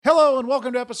Hello and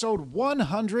welcome to episode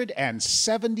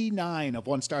 179 of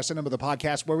One Star Cinema, the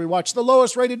podcast where we watch the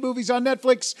lowest rated movies on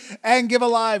Netflix and give a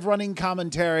live running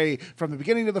commentary from the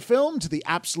beginning of the film to the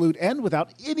absolute end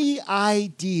without any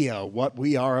idea what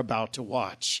we are about to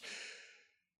watch.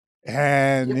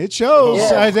 And it shows.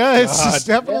 Yeah. It's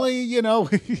definitely, you know,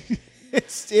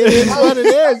 it is what it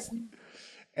is.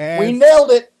 And we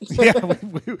nailed it. Yeah,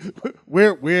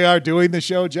 we are doing the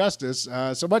show justice.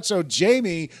 So much so,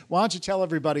 Jamie, why don't you tell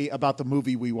everybody about the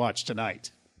movie we watched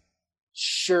tonight?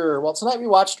 Sure. Well, tonight we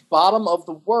watched Bottom of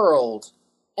the World.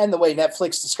 And the way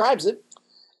Netflix describes it,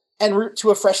 en route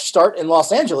to a fresh start in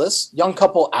Los Angeles, young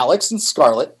couple Alex and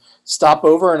Scarlett stop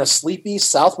over in a sleepy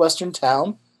southwestern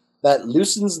town that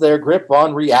loosens their grip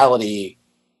on reality.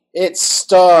 It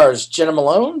stars Jenna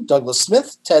Malone, Douglas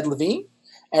Smith, Ted Levine,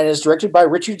 and is directed by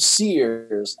Richard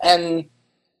Sears. And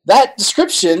that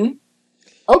description,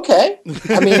 okay.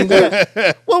 I mean,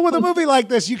 well, with a movie like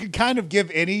this, you can kind of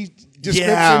give any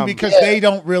description because they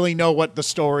don't really know what the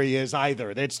story is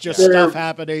either. It's just stuff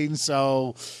happening.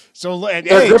 So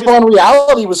their grip on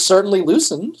reality was certainly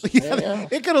loosened.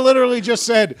 It could have literally just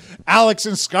said Alex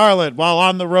and Scarlett while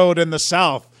on the road in the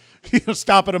South.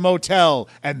 Stop at a motel,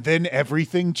 and then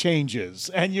everything changes.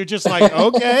 And you're just like,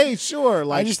 okay, sure.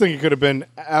 Like, I just think it could have been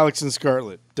Alex and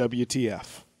Scarlett,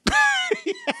 WTF.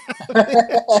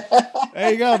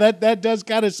 There you go. That does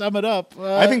kind of sum it up.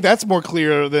 I think that's more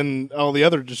clear than all the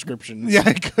other descriptions. Yeah,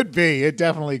 it could be. It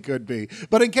definitely could be.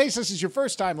 But in case this is your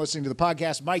first time listening to the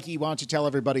podcast, Mikey, why don't you tell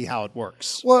everybody how it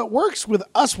works? Well, it works with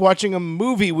us watching a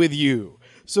movie with you.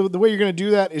 So the way you're going to do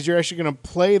that is you're actually going to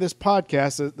play this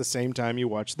podcast at the same time you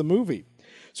watch the movie.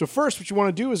 So first, what you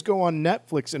want to do is go on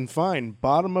Netflix and find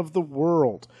Bottom of the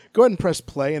World. Go ahead and press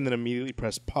play and then immediately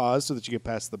press pause so that you get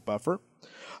past the buffer.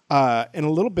 In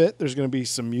a little bit, there's going to be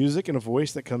some music and a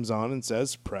voice that comes on and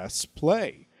says, press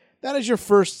play. That is your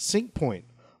first sync point.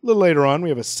 A little later on, we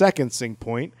have a second sync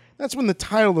point. That's when the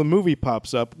title of the movie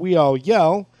pops up. We all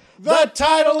yell, "The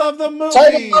title of the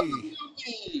movie!"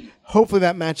 Hopefully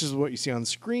that matches what you see on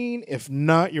screen. If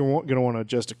not, you're going to want to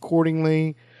adjust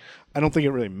accordingly. I don't think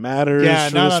it really matters. Yeah,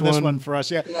 for not on this one for us.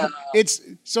 Yeah,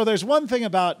 so there's one thing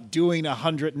about doing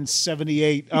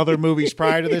 178 other movies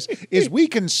prior to this is we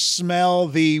can smell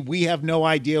we have no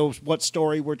idea what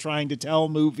story we're trying to tell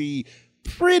movie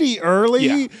pretty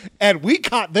early, and we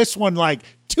caught this one like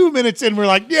 2 minutes in. We're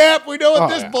like, yep, we know what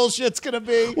this bullshit's gonna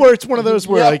be. Or it's one of those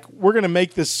where like we're gonna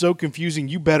make this so confusing,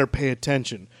 you better pay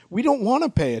attention. We don't want to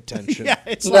pay attention. Yeah,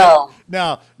 it's no.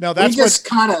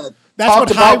 That's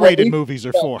what high-rated movies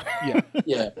are for.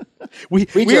 We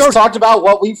just talked about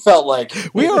what we felt like.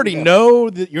 We already know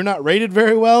that you're not rated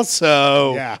very well,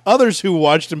 so others who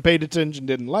watched and paid attention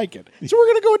didn't like it. So we're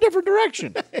going to go a different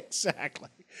direction. Exactly.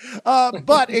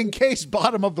 But in case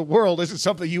Bottom of the World isn't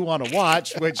something you want to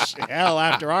watch, which, hell,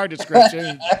 after our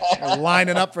description,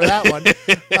 lining up for that one,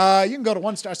 you can go to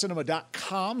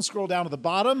onestarcinema.com, scroll down to the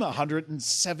bottom,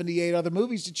 178 other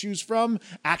movies to choose from,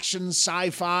 action,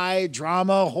 sci-fi,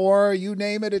 drama, horror, you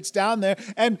name it, it's down there.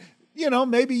 And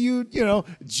maybe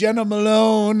Jenna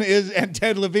Malone and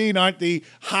Ted Levine aren't the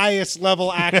highest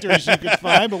level actors you could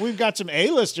find, but we've got some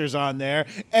A-listers on there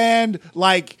and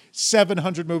like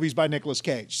 700 movies by Nicolas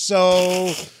Cage.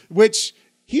 So, which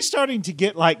he's starting to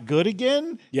get like good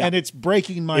again, and it's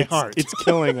breaking my heart. It's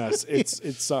killing us. It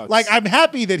sucks. Like, I'm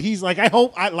happy that he's like,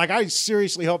 I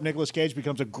seriously hope Nicolas Cage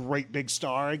becomes a great big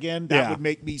star again. That would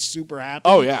make me super happy.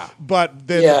 Oh yeah. But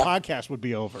then the podcast would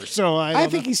be over. So I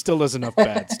think he still does enough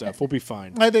bad stuff. We'll be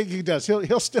fine. I think he does.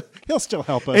 He'll still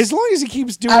help us. As long as he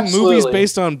keeps doing movies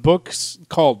based on books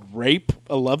called Rape,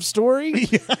 a Love Story,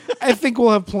 I think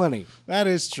we'll have plenty. That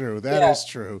is true. That is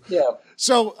true. Yeah.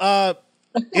 So,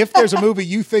 if there's a movie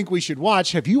you think we should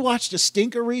watch, have you watched a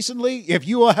stinker recently? If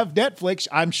you have Netflix,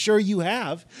 I'm sure you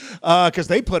have, because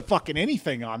they put fucking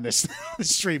anything on this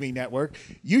streaming network.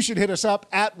 You should hit us up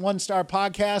at One Star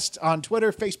Podcast on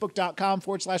Twitter,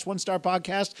 facebook.com/One Star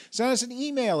Podcast. Send us an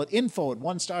email at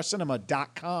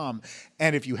info@onestarcinema.com.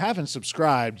 And if you haven't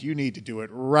subscribed, you need to do it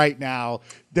right now.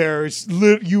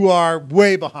 You are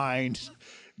way behind.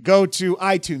 Go to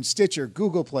iTunes, Stitcher,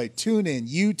 Google Play,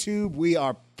 TuneIn, YouTube. We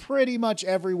are pretty much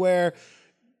everywhere.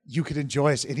 You can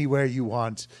enjoy us anywhere you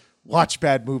want. Watch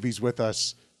bad movies with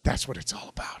us. That's what it's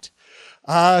all about.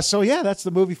 So that's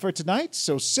the movie for tonight.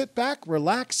 So sit back,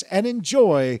 relax, and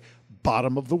enjoy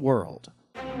Bottom of the World.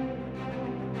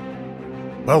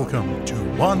 Welcome to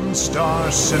One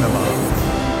Star Cinema.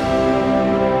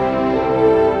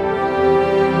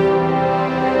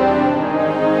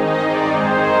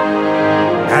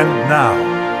 And now,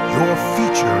 your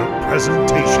feature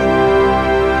presentation.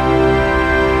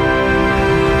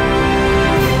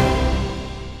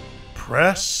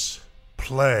 Press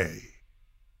play.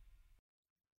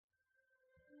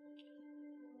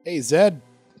 Hey, Zed.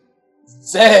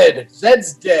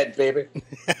 Zed's dead, baby.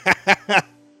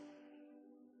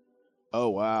 Oh,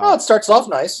 wow. Oh, it starts off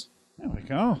nice. There we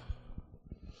go.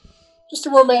 Just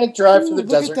a romantic drive through the Look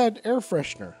desert. at that air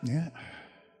freshener. Yeah.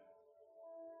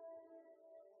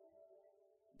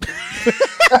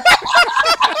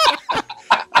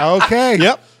 Okay.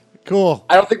 Yep. Cool.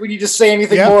 I don't think we need to say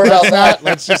anything Yep, more about let's that. not.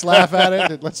 Let's just laugh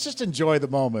at it. Let's just enjoy the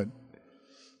moment.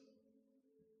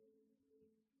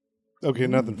 Okay,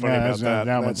 nothing funny Yeah, about that.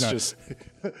 that That's one's just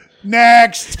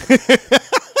Next.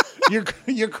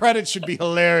 Your credits should be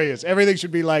hilarious. Everything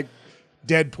should be like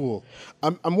Deadpool.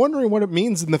 I'm wondering what it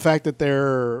means in the fact that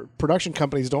their production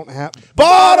companies don't have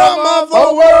bottom of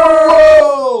the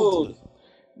world.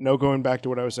 No going back to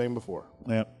what I was saying before.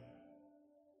 Yeah.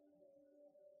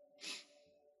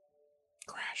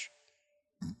 Crash.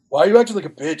 Why are you acting like a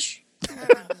bitch?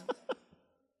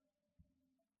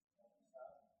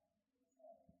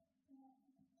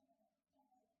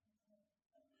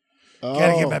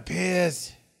 Gotta get my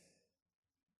piss.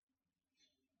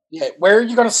 Yeah, where are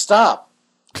you going to stop?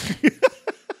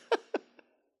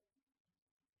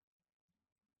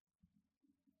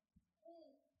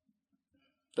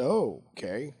 Oh,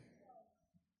 okay.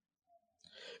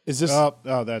 Is this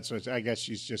That's what I guess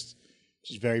she's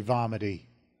very vomity.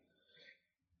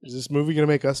 is this movie going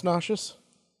to make us nauseous?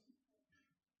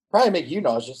 Probably make you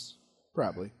nauseous.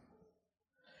 Probably.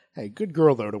 Hey, good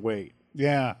girl though to wait.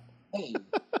 Yeah. Hey,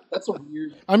 that's a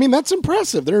weird... I mean, that's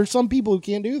impressive. There are some people who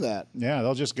can't do that. Yeah,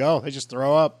 they'll just go. They just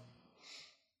throw up.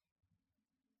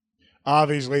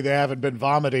 Obviously, they haven't been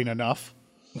vomiting enough,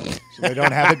 so they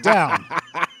don't have it down.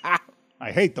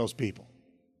 I hate those people.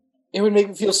 It would make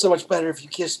me feel so much better if you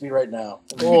kissed me right now.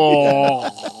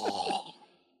 Oh.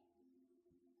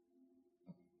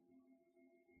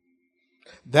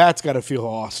 That's got to feel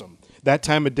awesome. That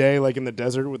time of day, like in the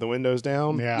desert with the windows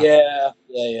down. Yeah.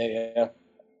 Yeah.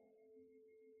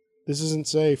 This isn't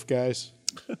safe, guys.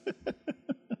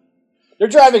 They're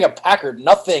driving a Packard.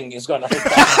 Nothing is going to hurt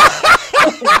that.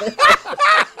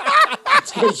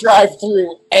 It's going to drive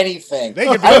through anything. They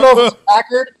could I don't know if it's a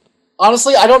Packard.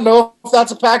 Honestly, I don't know if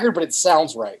that's a Packard, but it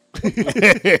sounds right.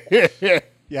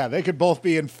 Yeah, they could both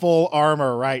be in full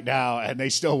armor right now, and they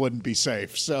still wouldn't be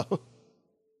safe. So,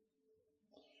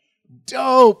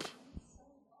 dope.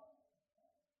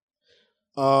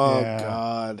 Oh, Yeah.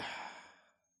 God.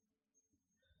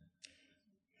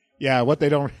 Yeah, what they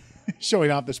don't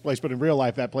showing off this place, but in real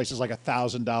life, that place is like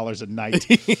 $1,000 a night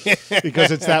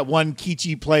because it's that one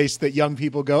kitschy place that young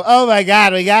people go, "Oh my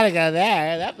God, we gotta go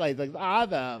there. That place looks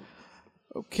awesome."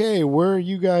 Okay, where are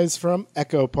you guys from?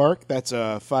 Echo Park. That's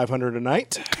 $500 a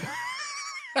night.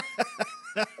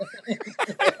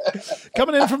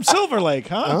 Coming in from Silver Lake,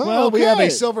 huh? Oh, well, we have a okay.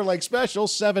 Silver Lake special,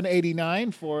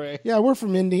 $7.89 for a. Yeah, we're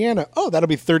from Indiana. Oh, that'll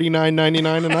be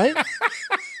 $39.99 a night.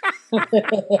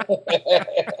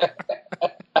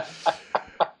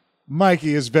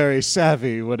 Mikey is very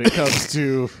savvy when it comes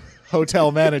to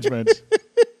hotel management.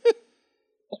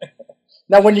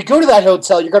 Now, when you go to that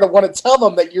hotel, you're going to want to tell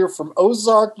them that you're from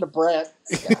Ozark, Nebraska.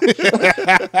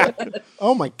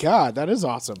 Oh my God, that is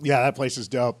awesome. Yeah, that place is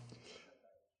dope.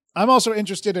 I'm also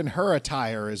interested in her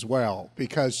attire as well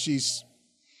because she's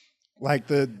like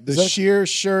the that- sheer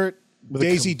shirt, With a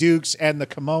Daisy Dukes, and the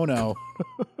kimono.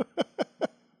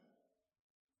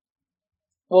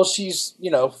 Well, she's,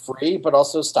 free, but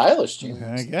also stylish, James.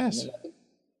 I guess.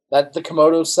 That the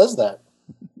kimono says that.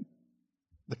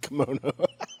 The kimono.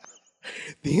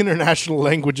 The international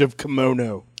language of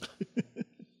kimono.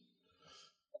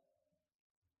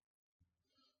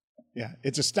 Yeah,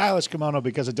 it's a stylish kimono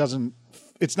because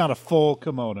it's not a full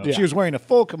kimono. Yeah. If she was wearing a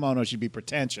full kimono, she'd be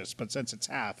pretentious, but since it's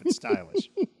half, it's stylish.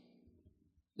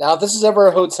 Now, if this is ever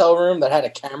a hotel room that had a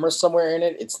camera somewhere in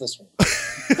it, it's this one.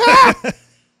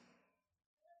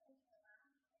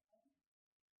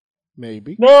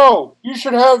 Maybe. No, you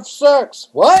should have sex.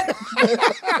 What?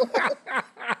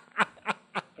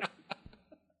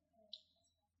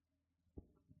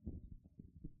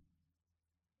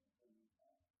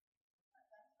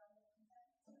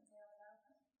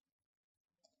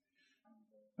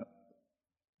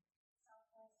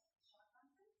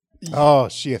 Oh,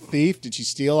 is she a thief? Did she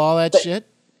steal all that shit?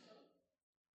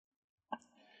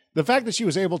 The fact that she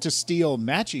was able to steal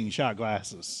matching shot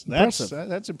glasses,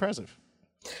 that's impressive.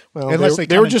 Well, Unless they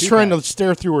they were come in just two trying packs. to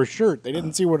stare through her shirt. They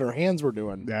didn't see what her hands were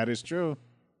doing. That is true.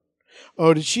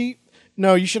 Oh, did she?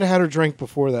 No, you should have had her drink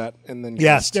before that, and then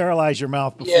Yeah, kissed. sterilize your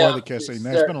mouth before Yeah, the kissing. it's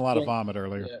There's been a lot of yeah. vomit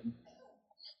earlier. Yeah.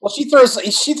 Well, she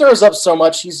throws up so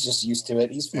much, he's just used to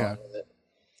it. He's fine Yeah. with it.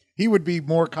 He would be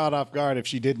more caught off guard if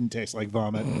she didn't taste like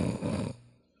vomit.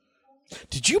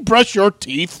 Did you brush your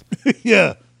teeth?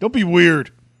 Yeah, don't be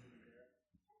weird.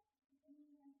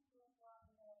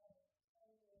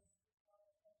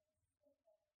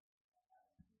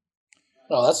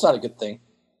 Oh, that's not a good thing.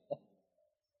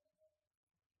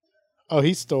 Oh,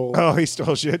 he stole. Oh, he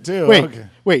stole shit too. Wait, Okay.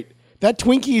 wait. That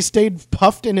Twinkie stayed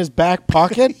puffed in his back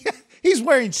pocket? He's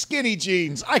wearing skinny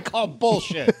jeans. I call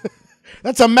bullshit.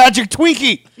 That's a magic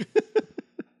Twinkie.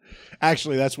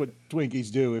 Actually, that's what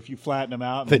Twinkies do. If you flatten them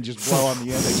out and then just blow on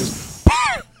the end, they just...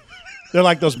 They're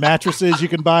like those mattresses you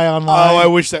can buy online. Oh, I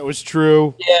wish that was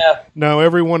true. Yeah. No,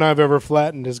 every one I've ever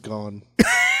flattened is gone.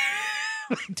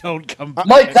 Don't come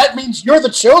Mike, that means you're the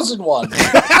chosen one.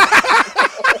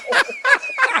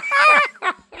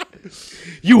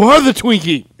 You are the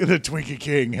Twinkie. The Twinkie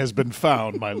King has been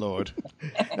found, my lord.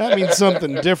 That means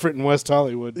something different in West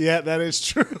Hollywood. Yeah, that is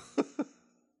true.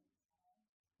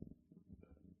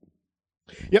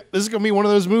 Yep, this is going to be one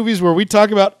of those movies where we talk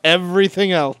about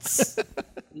everything else.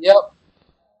 Yep.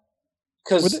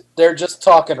 Because they're just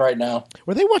talking right now.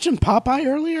 Were they watching Popeye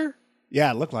earlier?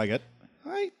 Yeah, it looked like it.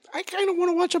 I kind of want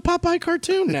to watch a Popeye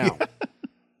cartoon now.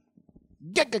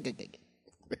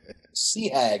 Sea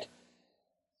Hag.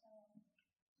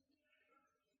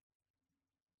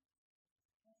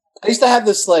 I used to have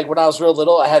this, like, when I was real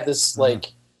little, I had this,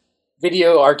 like,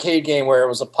 video arcade game where it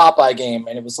was a Popeye game,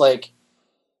 and it was, like,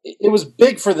 it was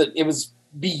big for it was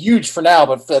be huge for now,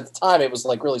 but at the time it was,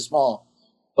 like, really small.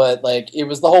 But, like, it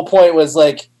was, the whole point was,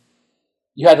 like,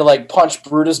 you had to, like, punch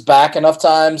Brutus back enough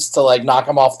times to, like, knock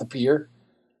him off the pier.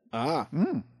 Ah.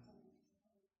 Mm.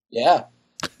 Yeah.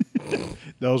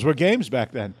 Those were games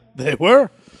back then. They were.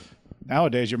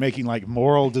 Nowadays, you're making, like,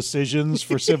 moral decisions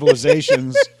for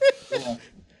civilizations. Yeah.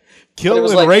 Kill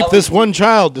was and like rape this one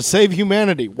child to save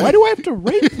humanity. Why do I have to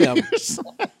rape them?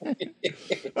 I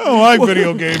don't like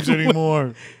video games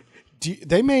anymore.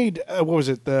 They made, what was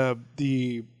it?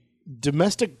 The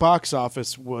domestic box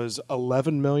office was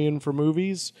 11 million for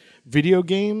movies. Video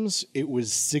games, it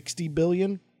was 60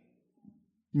 billion.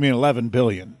 You mean 11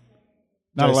 billion,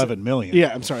 not 11 million.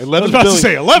 Yeah, I'm sorry. I 11 was about billion. to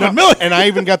say 11 million. And I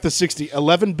even got the 60.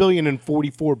 11 billion and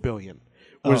 44 billion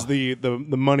was Oh.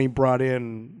 the money brought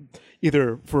in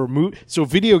either for so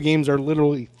video games are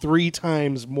literally 3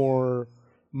 times more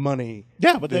money.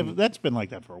 Yeah, but that's been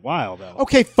like that for a while, though.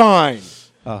 Okay, fine.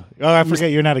 Oh, I forget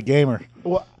you're not a gamer.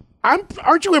 Well,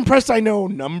 aren't you impressed I know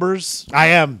numbers? I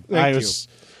am. Thank you.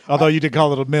 Although you did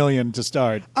call it a million to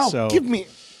start. Oh, so, give me.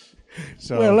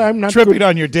 So Well, I'm not tripping good.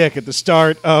 on your dick at the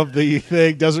start of the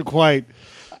thing doesn't quite.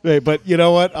 But you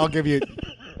know what? I'll give you.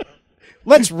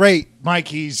 Let's rate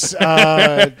Mikey's.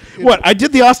 What? I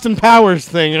did the Austin Powers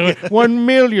thing. $1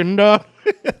 million.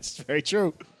 That's very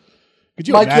true. Could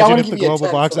you Mikey, I imagine wanna if the give you a global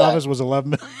 10 box for that. office was 11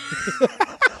 million?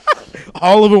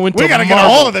 All of it went We to got to get a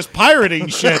Marvel. hold of this pirating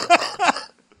shit.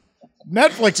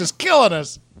 Netflix is killing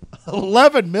us.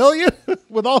 11 million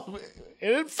with all.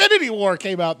 Infinity War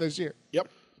came out this year. Yep.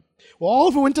 Well, all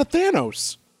of it went to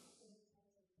Thanos.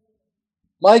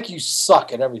 Mike, you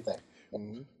suck at everything.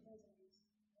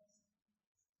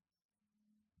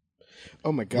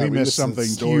 Oh my God, We missed the something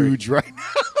story. huge right now.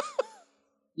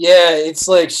 Yeah, it's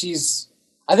like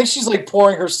I think she's like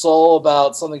pouring her soul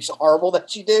about something horrible that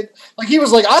she did. Like he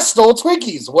was like, I stole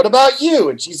Twinkies. What about you?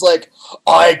 And she's like,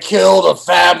 I killed a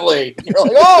family. And you're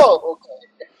like, oh,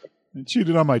 okay. I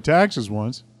cheated on my taxes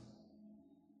once.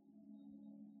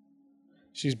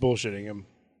 She's bullshitting him.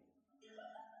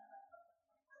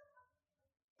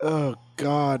 Oh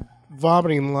God,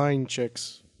 vomiting lying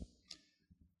chicks.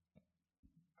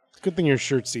 Good thing your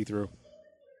shirt's see-through.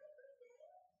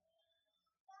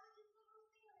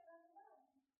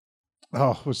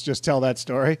 Oh, let's just tell that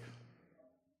story.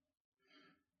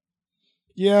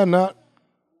 Yeah, not.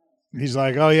 He's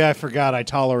like, oh yeah, I forgot I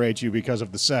tolerate you because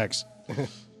of the sex. A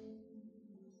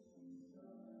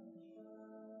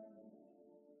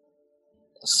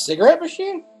cigarette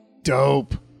machine?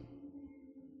 Dope.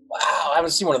 Wow, I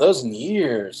haven't seen one of those in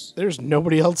years. There's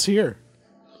nobody else here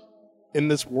in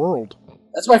this world.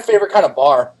 That's my favorite kind of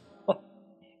bar. the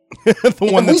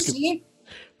one Have we that's seen?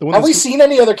 the one Have we that's seen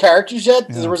any other characters yet?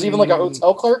 There was even like a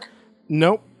hotel clerk.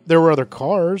 Nope. There were other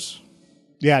cars.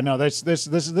 Yeah, no, this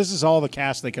is all the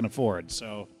cast they can afford,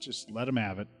 so just let them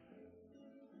have it.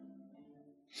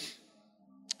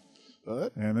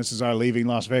 What? And this is our leaving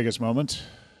Las Vegas moment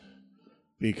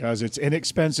because it's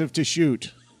inexpensive to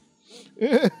shoot.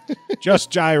 Just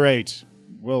gyrate.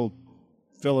 We'll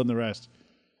fill in the rest.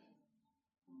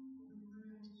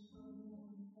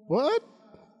 What?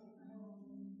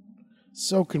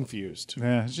 So confused.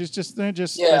 Yeah, it's just they're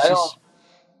just Yeah, it's I just,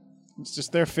 it's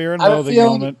just their fear and I have a loathing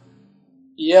feeling- moment.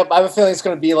 Yep, I have a feeling it's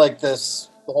going to be like this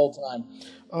the whole time.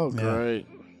 Oh, great.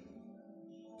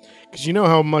 Because you know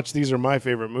how much these are my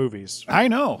favorite movies. I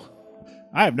know.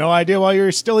 I have no idea why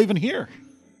you're still even here.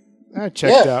 I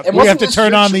checked out. and We have to wasn't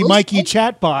turn this on your the choice? Mikey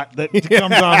chatbot that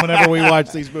comes on whenever we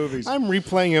watch these movies. I'm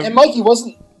replaying it. And Mikey,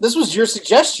 this was your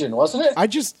suggestion, wasn't it?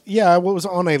 What was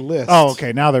on a list. Oh,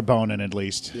 okay. Now they're boning at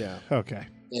least. Yeah. Okay.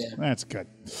 Yeah. That's good.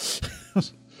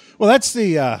 Well, that's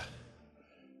the.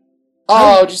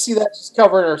 Oh, did you see that? She's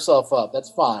covering herself up. That's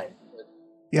fine.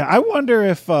 Yeah, I wonder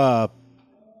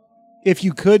if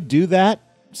you could do that.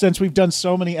 Since we've done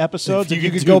so many episodes, if you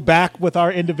could go back with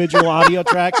our individual audio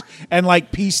tracks and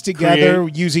like piece together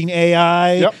using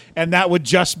AI, and that would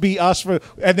just be us and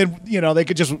then they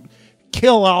could just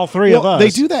kill all three of us. They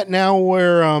do that now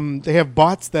where they have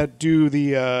bots that do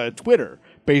the Twitter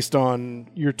based on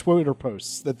your Twitter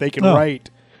posts that they can write,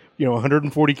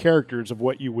 140 characters of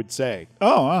what you would say.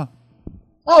 Oh,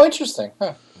 interesting.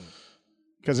 Huh.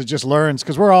 Because it just learns,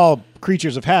 because we're all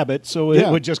creatures of habit, so it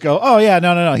would just go, oh, yeah,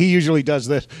 no, he usually does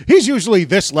this. He's usually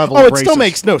this level of it racist. Still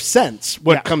makes no sense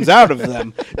what comes out of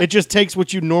them. It just takes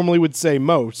what you normally would say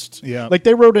most. Yeah. Like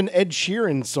they wrote an Ed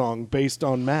Sheeran song based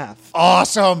on math.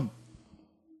 Awesome.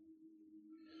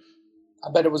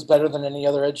 I bet it was better than any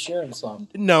other Ed Sheeran song.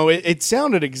 No, it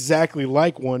sounded exactly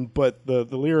like one, but the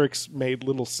lyrics made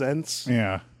little sense.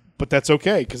 Yeah. But that's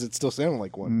okay, because it still sounded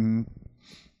like one. Mm.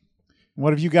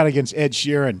 What have you got against Ed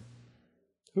Sheeran?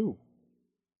 Who?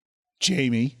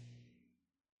 Jamie.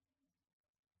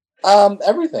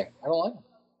 Everything. I don't like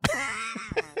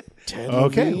him.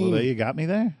 Okay, well, there you got me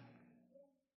there.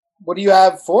 What do you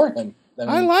have for him?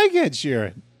 I like Ed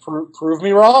Sheeran. Prove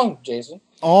me wrong, Jason.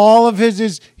 All of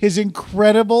his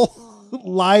incredible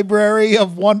library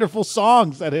of wonderful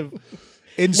songs that have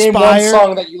inspired. Name one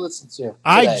song that you listen to today.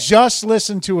 I just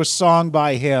listened to a song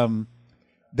by him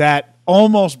that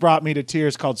almost brought me to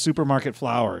tears called Supermarket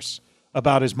Flowers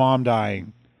about his mom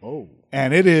dying. Oh.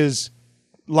 And it is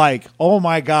like, oh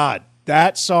my God,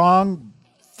 that song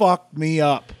fucked me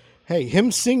up. Hey,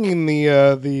 him singing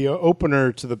the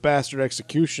opener to the Bastard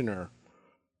Executioner,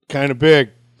 kind of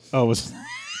big. Oh, was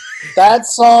that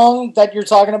song that you're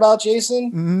talking about,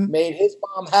 Jason, made his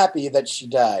mom happy that she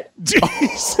died.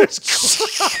 Jesus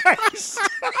Christ.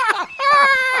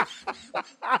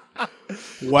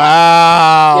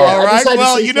 Wow. Yeah, All I right. decided to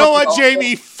Well, say you know what, something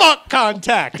Jamie? Fuck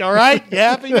Contact. All right. You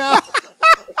happy now?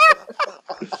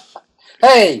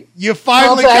 Hey, You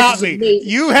finally Contact got is me. amazing.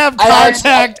 You have I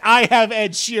Contact. I have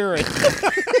Ed Sheeran.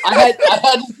 I had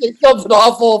to say something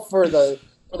awful for the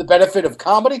benefit of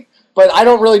comedy, but I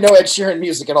don't really know Ed Sheeran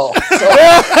music at all. So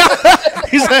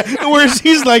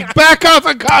he's like, back off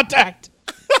of Contact.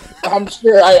 I'm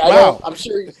sure I know. I'm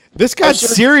sure This got I'm sure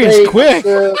serious he's quick.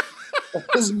 great. I'm sure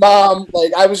his mom,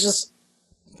 I was just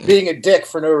being a dick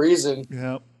for no reason.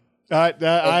 Yeah.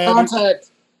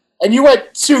 Contact. And you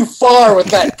went too far with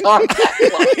that Contact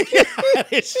line.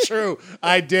 It's true.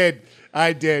 I did.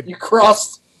 You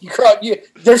crossed.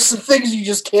 There's some things you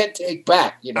just can't take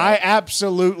back. I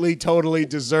absolutely, totally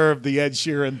deserve the Ed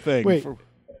Sheeran thing. Wait,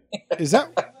 is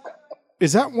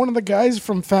that one of the guys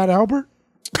from Fat Albert?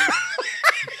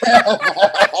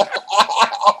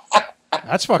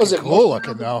 That's fucking cool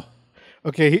looking, though.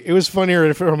 Okay, it was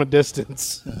funnier from a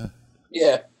distance.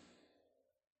 Yeah.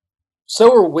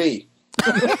 So are we.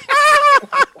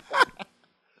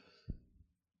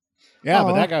 Yeah,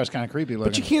 but that guy was kind of creepy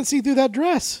looking. But you can't see through that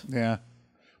dress. Yeah.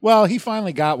 Well, he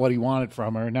finally got what he wanted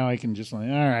from her. Now he can just all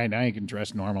right, now he can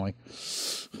dress normally.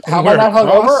 How am I not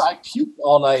hungover? I puked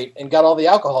all night and got all the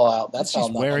alcohol out. That's how She's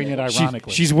I'm not wearing it hungover.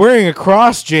 ironically. She's wearing a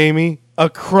cross, Jamie. A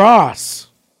cross.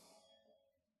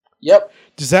 Yep.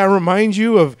 Does that remind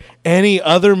you of any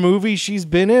other movie she's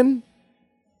been in?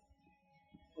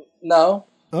 No.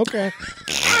 Okay.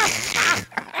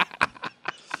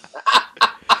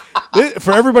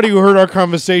 For everybody who heard our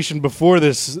conversation before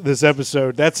this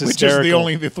episode, that's hysterical.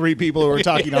 Which is the three people who are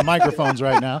talking on microphones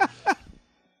right now.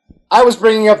 I was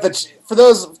bringing up for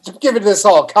those to give it this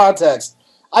all context.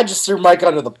 I just threw Mike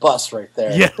under the bus right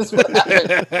there. Yeah.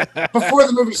 Before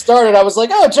the movie started, I was like,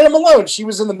 "Oh, Jenna Malone. She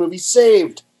was in the movie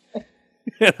Saved,"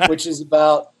 which is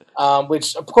about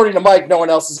which, according to Mike, no one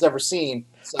else has ever seen.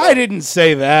 So. I didn't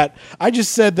say that. I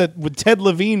just said that with Ted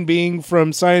Levine being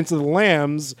from Silence of the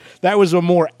Lambs, that was a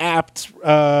more apt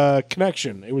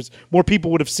connection. It was more people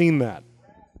would have seen that.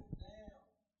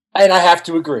 And I have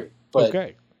to agree. But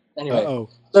okay. Anyway,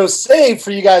 so Saved, for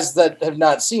you guys that have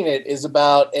not seen it, is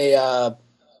about a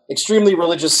extremely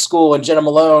religious school, and Jenna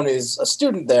Malone is a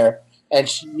student there, and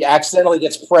she accidentally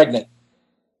gets pregnant,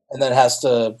 and then has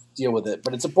to deal with it.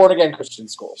 But it's a born again Christian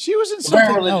school. She was in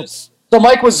something else. So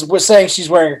Mike was saying she's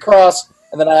wearing a cross.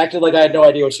 And then I acted like I had no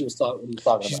idea what he was talking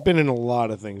She's about. been in a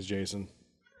lot of things, Jason.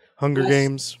 Hunger Yes.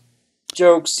 Games.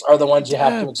 Jokes are the ones you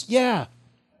have to explain. Yeah.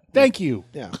 Thank you.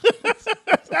 Yeah.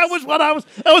 That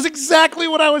was exactly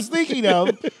what I was thinking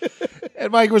of.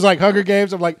 And Mike was like, Hunger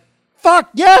Games. I'm like, fuck,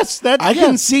 yes. I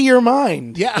can see your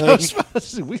mind. Yeah. Like,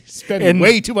 We spend and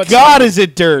way too much God, time. is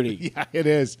it dirty? Yeah, it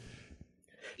is.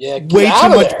 Yeah, get Way out too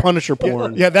of much there. Punisher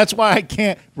porn. Yeah, that's why I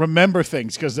can't remember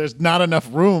things, because there's not enough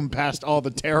room past all the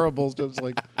terribles. Just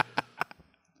like,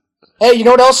 Hey, you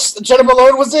know what else Jenna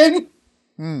Malone was in?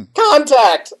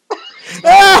 Contact.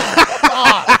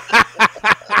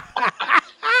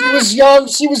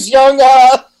 She was young.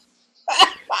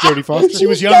 Jodie Foster. She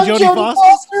was young Jodie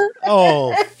Foster?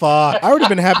 Oh, fuck. I would have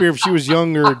been happier if she was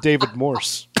younger David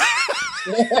Morse.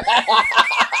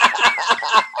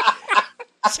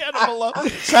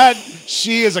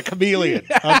 She is a chameleon.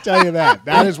 I'll tell you that.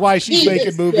 That is why she's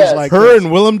making movies Yes. like Her this.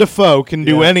 and Willem Dafoe can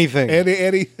do anything.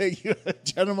 Anything.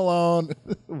 Jenna Malone,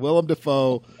 Willem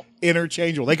Dafoe,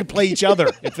 interchangeable. They could play each other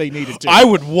if they needed to. I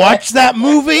would watch that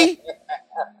movie.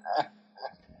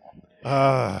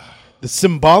 The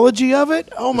symbology of it?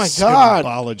 Oh my God.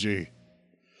 Symbology.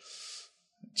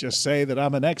 Just say that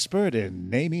I'm an expert in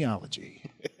nameology.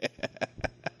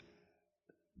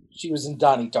 She was in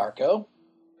Donnie Darko.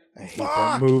 I hate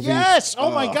that movie. Yes.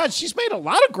 Oh my God. She's made a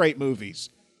lot of great movies.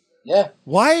 Yeah.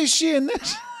 Why is she in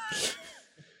this?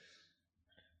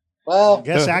 Well,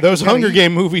 Guess Those Hunger Game.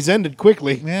 Game movies ended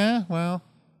quickly. Yeah, well,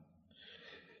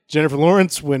 Jennifer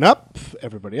Lawrence went up.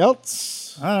 Everybody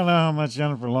else. I don't know how much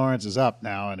Jennifer Lawrence is up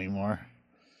now anymore.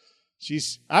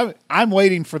 I'm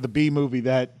waiting for the B movie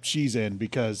that she's in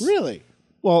because Really?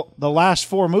 well, the last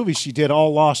 4 movies she did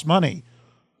all lost money.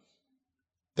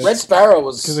 Red Sparrow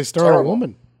was Because they star a terrible.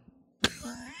 woman.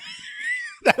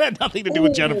 That had nothing to do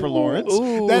with Jennifer Lawrence.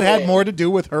 Ooh. That had more to do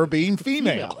with her being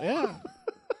female. Yeah.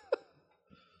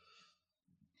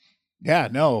 Yeah,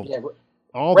 no. Yeah,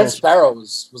 All Red those. Sparrow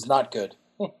was not good.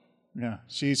 Yeah,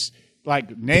 she's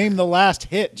like name the last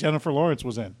hit Jennifer Lawrence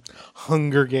was in.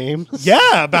 Hunger Games.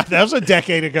 Yeah, that was a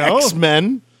decade ago.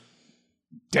 X-Men.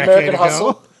 Decade American ago.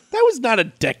 Hustle. That was not a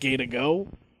decade ago.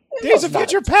 Days of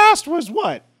Future Past was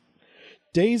what?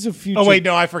 Days of Future. Oh wait,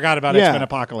 no, I forgot about Yeah, X-Men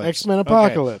Apocalypse. X-Men Okay,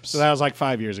 Apocalypse. So that was like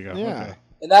 5 years ago. Yeah. Okay.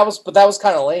 And that was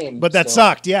kind of lame. But that so.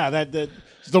 sucked. Yeah, that's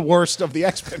the worst of the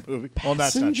X-Men movie. Well,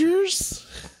 that's not true. Passengers.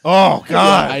 Oh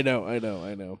God. I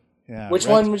know. Yeah, Which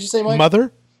Red- one would you say, Mike?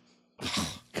 Mother.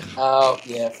 Oh,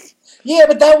 yeah. Yeah,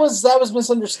 but that was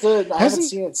misunderstood. I haven't Hasn't-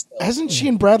 seen it still. Hasn't she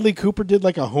and Bradley Cooper did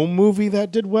like a home movie that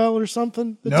did well or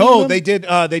something? The two No, of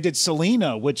them? they did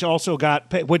Selena, which also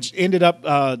which ended up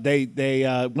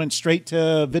they went straight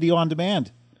to video on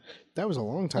demand. That was a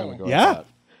long time ago. I Yeah. thought.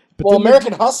 But Well, then they-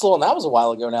 American Hustle, and that was a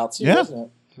while ago now, too, Yeah.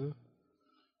 wasn't it?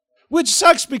 Which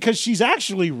sucks because she's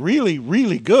actually really,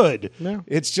 really good. Yeah.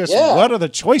 It's just Yeah. what are the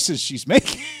choices she's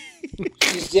making?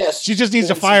 Yes. She just needs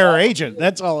to fire her agent.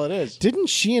 That's all it is. Didn't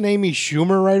she and Amy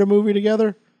Schumer write a movie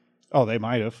together? Oh, they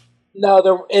might have.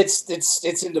 No, it's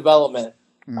in development.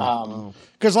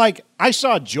 Because like I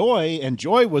saw Joy, and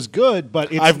Joy was good,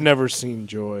 but it's I've never seen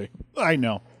Joy. I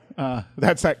know.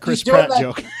 That's that Chris He's doing Pratt that-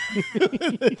 joke.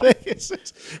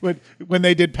 when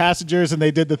they did Passengers and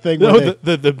they did the thing No, where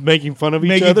they the making fun of each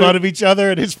making other. fun of each other,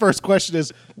 and his first question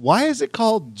is, "Why is it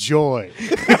called Joy?"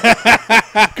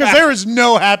 Because there is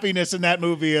no happiness in that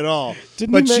movie at all.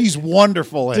 Didn't But he make- she's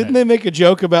wonderful in Didn't it. they make a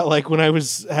joke about like when I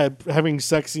was having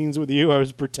sex scenes with you, I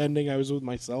was pretending I was with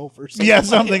myself or something? Yeah,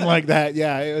 something like that.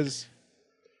 Yeah, it was.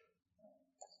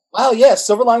 Wow, yeah,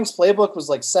 Silver Linings Playbook was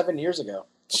like 7 years ago.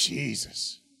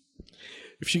 Jesus.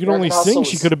 If she could only American sing, Hustle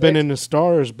she was could have been sick. in A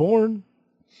Star Is Born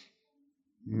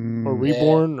or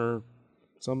Reborn or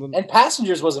something. And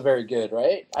Passengers wasn't very good,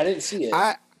 right? I didn't see it.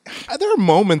 There are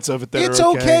moments of it that It's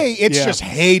are okay. It's Yeah. just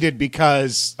hated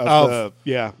because of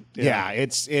yeah.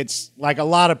 It's like a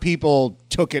lot of people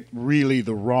took it really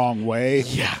the wrong way.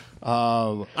 Yeah.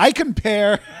 I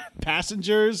compare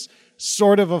Passengers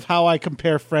sort of how I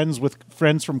compare Friends with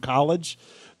friends from college,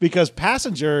 because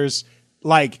Passengers,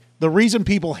 like the reason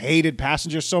people hated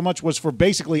Passengers so much was for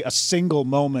basically a single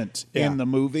moment in the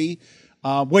movie,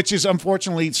 which is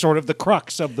unfortunately sort of the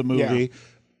crux of the movie.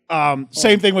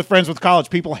 Same thing with Friends with College.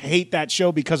 People hate that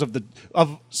show because of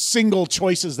of single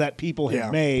choices that people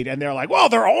have made, and they're like, "Well,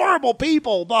 they're horrible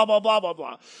people." Blah blah blah blah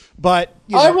blah. But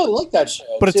you I know, really like that show.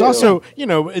 But it's too. also,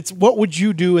 it's what would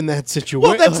you do in that situation?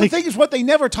 well, that's the thing is what they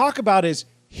never talk about is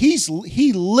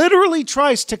he literally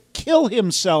tries to kill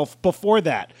himself before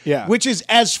that. Yeah. Which is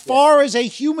as far as a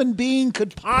human being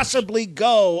could possibly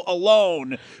go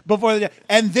alone before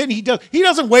and then he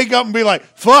doesn't wake up and be like,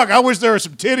 fuck, I wish there were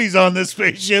some titties on this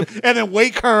spaceship and then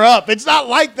wake her up. It's not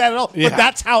like that at all. Yeah. But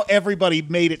that's how everybody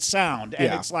made it sound. And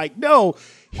Yeah. it's like, no,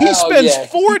 he spends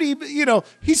 40,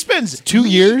 he spends 2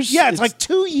 years? Yeah, it's like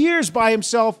 2 years by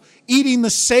himself eating the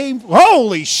same.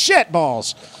 Holy shit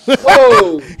balls.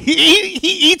 Whoa! He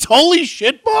eats holy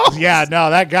shit balls? Yeah, no,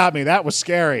 that got me. That was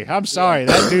scary. I'm sorry.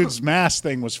 That dude's mask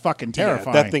thing was fucking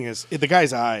terrifying. That thing is the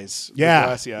guy's eyes. Yeah. The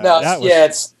glassy eyes. No, that was-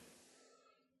 it's.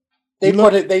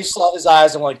 They saw his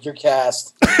eyes and were like, you're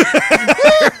cast.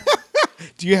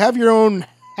 Do you have your own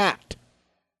hat?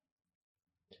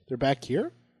 They're back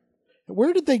here?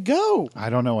 Where did they go? I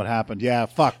don't know what happened. Yeah,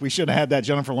 fuck. We should have had that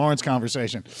Jennifer Lawrence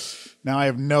conversation. Now I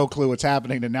have no clue what's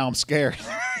happening, and now I'm scared.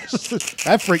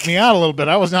 That freaked me out a little bit.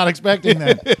 I was not expecting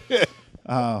that.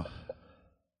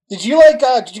 Did you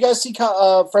Did you guys see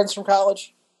Friends from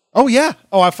College? Oh, yeah.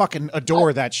 Oh, I fucking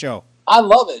adore that show. I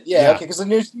love it. Yeah, Yeah. okay, because the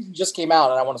new season just came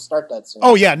out, and I want to start that soon.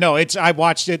 Oh, yeah. No, I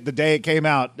watched it the day it came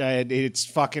out. It's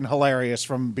fucking hilarious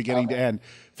from beginning to end.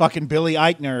 Fucking Billy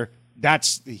Eichner.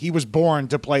 He was born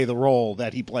to play the role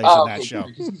that he plays in that show.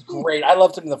 He's great. I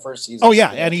loved him in the first season. Oh,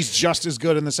 yeah. And he's just as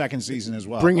good in the second season as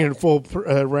well. Bringing it full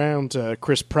around to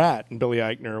Chris Pratt and Billy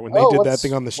Eichner when they did that what's-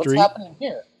 thing on the street. What's happening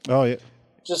here? Oh, yeah.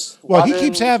 Just Well, he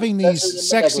wandering keeps having deserts these and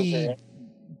sexy Mexico.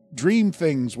 dream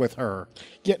things with her.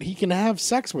 Yet he can have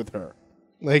sex with her.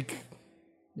 Like,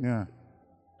 Yeah.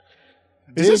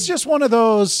 Is this just one of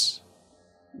those,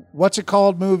 what's it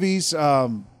called, movies?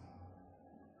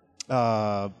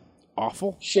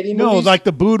 awful. Shitty No, movies. like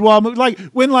the boudoir movie. Like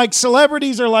when like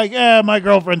celebrities are like, my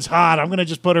girlfriend's hot. I'm going to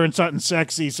just put her in something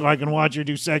sexy so I can watch her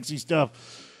do sexy stuff.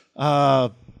 They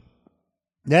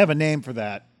have a name for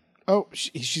that. Oh,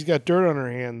 she's got dirt on her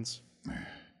hands.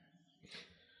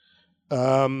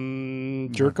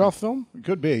 Jerk off film? It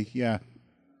could be, yeah.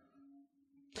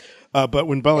 But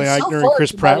when Billy It's so Eichner and far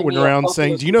Chris to Pratt reminding went me of around Buffalo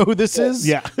saying, "Do you know who this is?"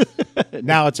 Yeah.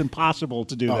 Now it's impossible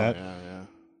to do that. Yeah.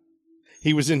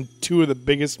 He was in two of the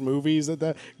biggest movies at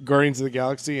that, Guardians of the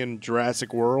Galaxy and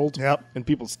Jurassic World. Yep. And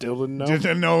people still didn't know.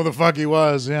 Didn't know who the fuck he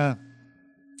was, yeah.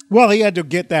 Well, he had to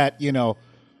get that,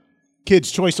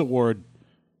 Kids' Choice Award,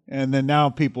 and then now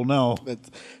people know.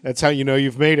 That's how you know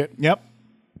you've made it. Yep.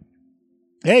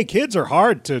 Hey, kids are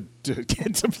hard to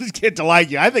get some kid to like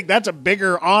you. I think that's a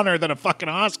bigger honor than a fucking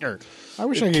Oscar. I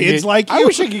wish If I could kids get, like you. I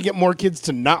wish I could get more kids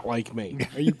to not like me.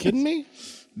 Are you kidding me?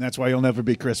 And that's why you'll never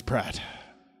be Chris Pratt.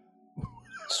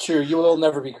 It's true. You will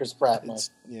never be Chris Pratt, man.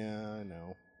 Yeah, I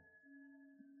know.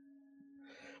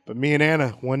 But me and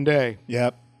Anna, one day,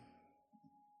 Yep.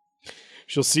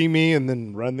 she'll see me and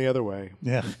then run the other way.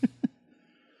 Yeah.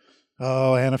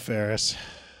 Oh, Anna Faris.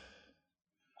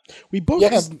 We both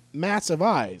Yes. have massive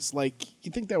eyes. Like, you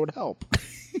think that would help?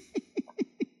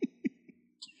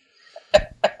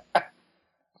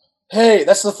 Hey,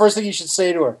 that's the first thing you should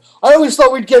say to her. I always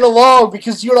thought we'd get along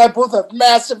because you and I both have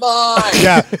massive eyes.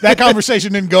 Yeah, that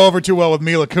conversation didn't go over too well with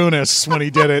Mila Kunis when he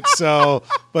did it. So,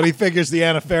 but he figures the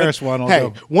Anna Faris one will Hey,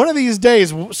 go. one of these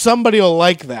days, somebody will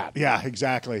like that. Yeah,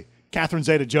 exactly. Catherine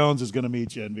Zeta-Jones is going to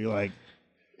meet you and be like,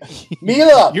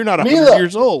 Mila, You're not 100 Mila,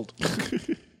 years old.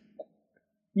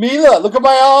 Mila, look at my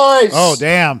eyes. "Oh,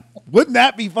 damn." Wouldn't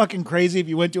that be fucking crazy if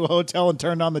you went to a hotel and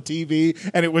turned on the TV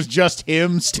and it was just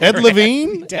him, Ted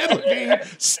Levine? Ted Levine,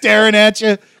 staring at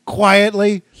you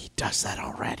quietly? He does that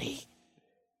already.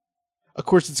 Of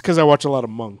course, it's because I watch a lot of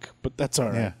Monk, but that's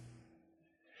all right. Yeah.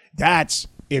 That's,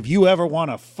 if you ever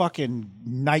want to fucking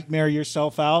nightmare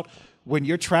yourself out, when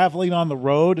you're traveling on the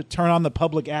road, turn on the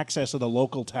public access of the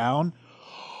local town.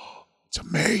 It's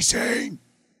amazing.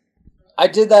 I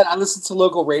did that. I listened to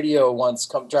local radio once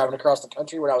driving across the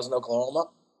country when I was in Oklahoma.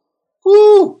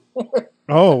 Woo!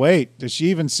 Oh, wait. Does she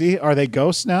even see? Are they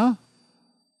ghosts now?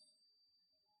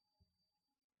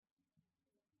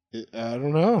 I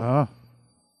don't know. Oh.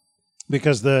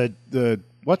 Because the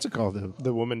what's it called?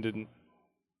 The woman didn't.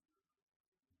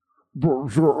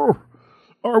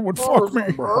 I would fuck me.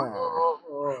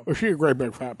 Was she a great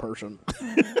big fat person?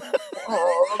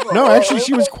 No, actually,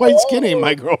 she was quite skinny,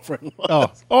 my girlfriend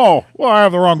was. Oh, well, I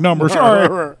have the wrong number.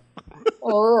 Sorry.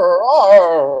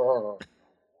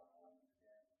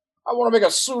 I want to make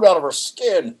a suit out of her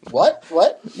skin. What?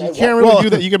 You can't really do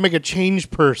that. You can make a change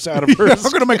purse out of her. I'm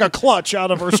going to make a clutch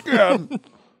out of her skin.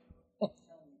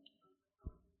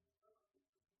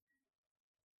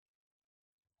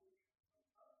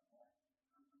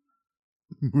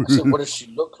 I said, what does she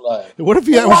look like? What if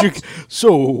that was your...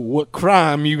 So, what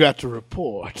crime you got to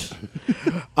report?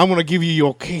 I'm going to give you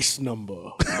your case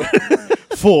number.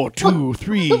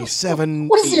 42378.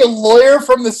 What is he, a lawyer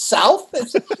from the South?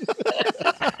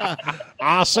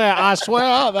 I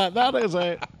swear that is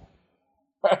a.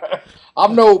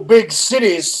 I'm no big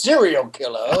city serial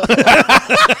killer.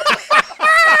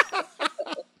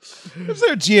 Is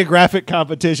there geographic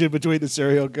competition between the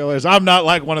serial killers? I'm not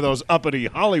like one of those uppity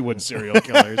Hollywood serial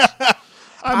killers.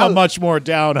 I'm a much more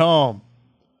down home.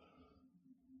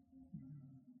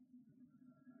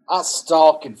 I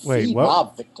stalk and feed what? my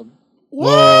victim.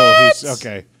 Whoa, he's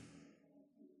okay.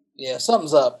 Yeah,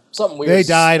 something's up. Something weird. They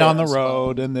died on the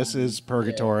road, and this is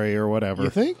purgatory or whatever. You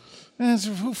think?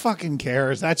 Who fucking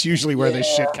cares? That's usually where this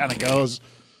shit kind of goes.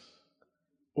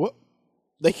 What?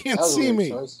 They can't That was a see weird me.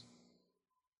 choice.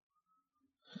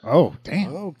 Oh,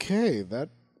 damn. Okay, that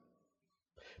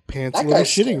pants That a little guy's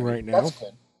shitting scary. right now. That's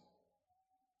good.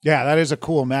 Yeah, that is a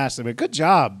cool mask. I mean, good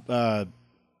job,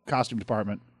 costume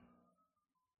department.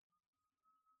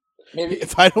 Maybe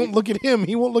If I don't look at him,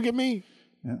 he won't look at me.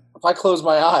 if I close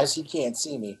my eyes, he can't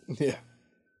see me. Yeah.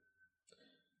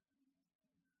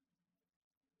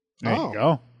 There Oh. you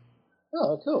go.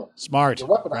 Oh, cool. Smart. Your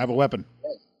weapon. Grab a weapon.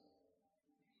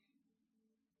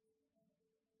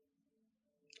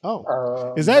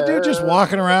 Oh. Is that dude just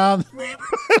walking around?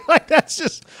 Like, that's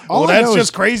just, All I that's know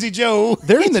just is- Crazy Joe.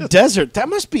 They're in the desert. That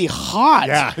must be hot.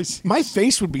 Yeah. My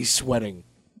face would be sweating.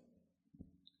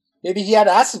 Maybe he had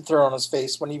acid thrown on his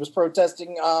face when he was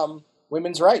protesting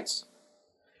women's rights.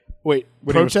 Wait,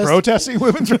 When he was protesting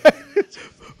women's rights?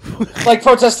 Like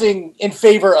protesting in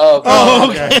favor of. Oh,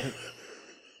 okay.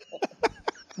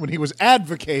 When he was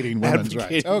advocating women's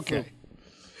rights. Advocating Okay.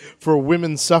 For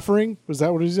women suffering? Was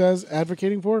that what he says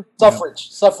advocating for?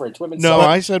 Suffrage, women's No, suffrage.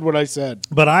 I said what I said.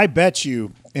 But I bet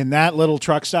you in that little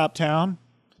truck stop town,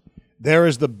 there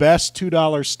is the best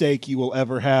 $2 steak you will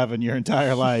ever have in your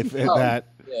entire life. Oh, that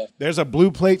yeah. There's a blue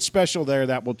plate special there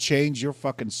that will change your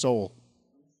fucking soul.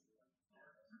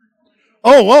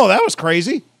 Oh, whoa, that was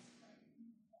crazy.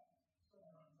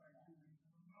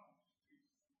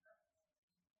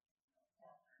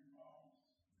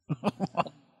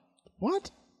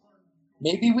 What?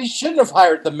 Maybe we shouldn't have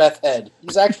hired the meth head.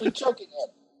 He's actually choking him.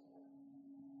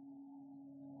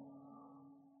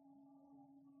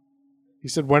 He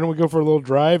said, why don't we go for a little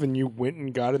drive? And you went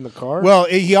and got in the car? Well,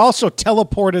 he also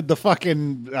teleported the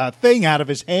fucking thing out of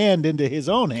his hand into his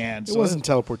own hand. it So wasn't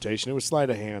teleportation. It was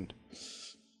sleight of hand.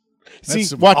 That's See,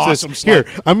 some watch awesome this. sleight.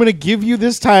 Here, I'm going to give you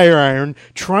this tire iron.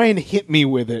 Try and hit me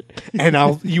with it, and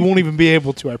you won't even be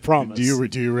able to. I promise. Do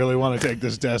you really want to take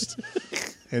this test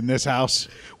in this house?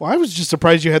 Well, I was just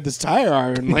surprised you had this tire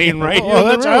iron laying right here.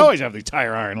 Well, in the I room. always have the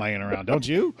tire iron laying around, don't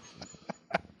you?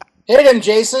 Hit him,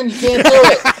 Jason. You can't do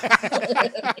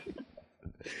it.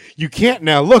 You can't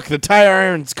now. Look, the tire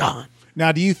iron's gone.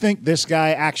 Now, do you think this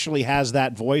guy actually has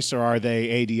that voice, or are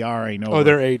they ADRing over? Oh,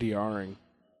 they're ADRing.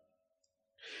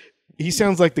 He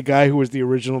sounds like the guy who was the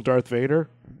original Darth Vader.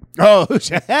 Oh,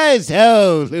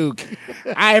 so Luke.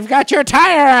 I've got your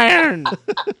tire iron.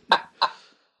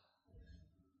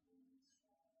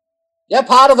 You're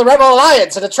part of the Rebel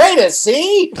Alliance and a traitor,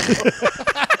 see?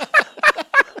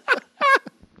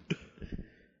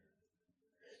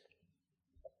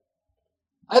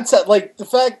 That's like the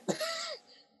fact,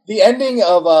 the ending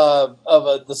of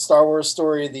the Star Wars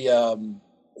story, the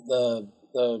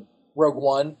Rogue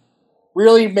One,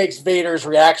 really makes Vader's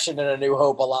reaction in A New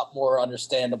Hope a lot more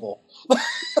understandable.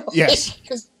 Yes.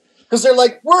 Because they're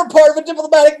like, we're a part of a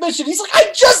diplomatic mission. He's like,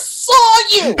 I just saw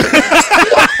you!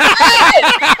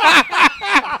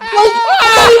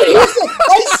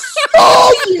 I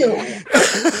saw you!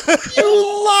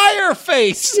 You liar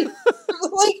face.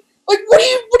 Like, what do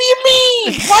you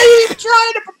mean? Why are you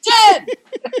trying to pretend?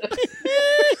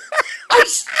 I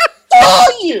saw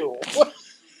you!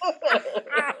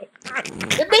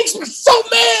 It makes me so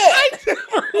mad! I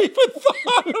never even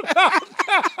thought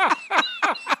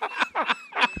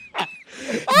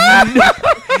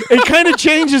It kind of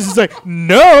changes. It's like,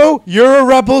 no, you're a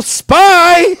rebel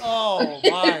spy. Oh,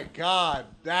 my God.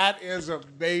 That is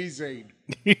amazing.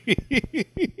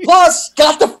 Plus,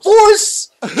 got the Force,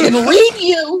 can read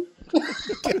you.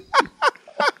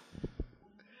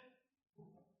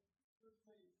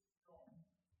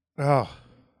 Oh.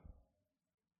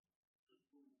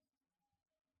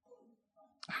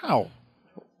 How?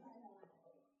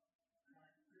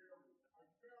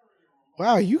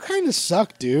 Wow, you kind of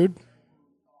suck, dude.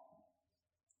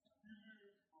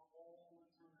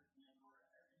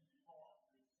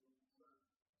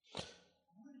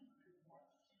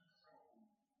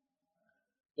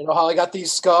 You know how I got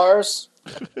these scars?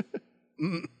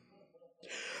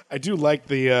 I do like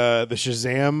the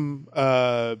Shazam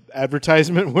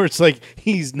advertisement where it's like,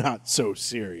 he's not so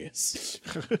serious.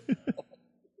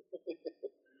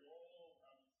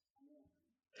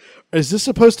 Is this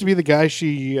supposed to be the guy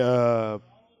she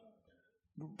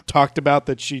talked about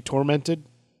that she tormented?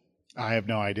 I have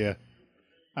no idea.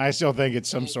 I still think it's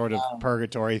some sort of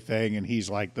purgatory thing, and he's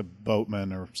like the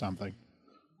boatman or something.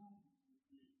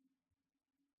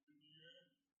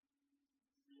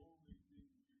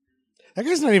 That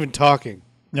guy's not even talking.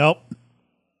 Nope.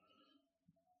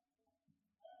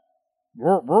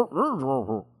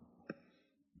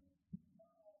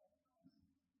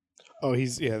 Oh,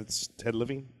 it's Ted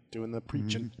Levine doing the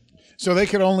preaching. So they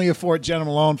could only afford Jenna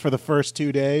Malone for the first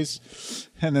 2 days,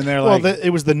 and then they're like,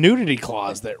 it was the nudity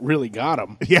clause that really got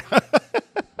him.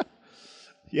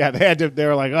 yeah, they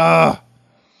were like, oh,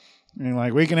 and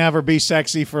like, we can have her be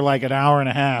sexy for like an hour and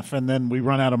a half, and then we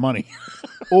run out of money.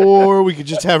 Or we could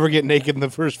just have her get naked in the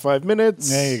first 5 minutes.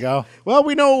 There you go. Well,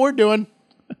 we know what we're doing.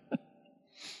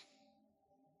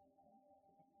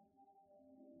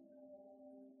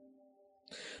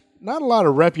 Not a lot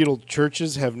of reputable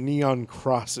churches have neon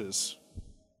crosses.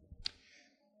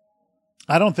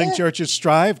 I don't think churches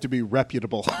strive to be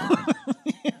reputable.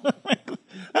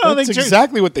 That's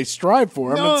exactly what they strive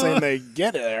for. I'm not saying they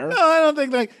get there. No, I don't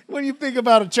think when you think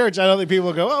about a church, I don't think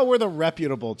people go, "Oh, we're the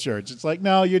reputable church." It's like,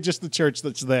 no, you're just the church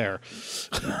that's there.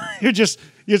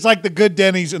 It's like the good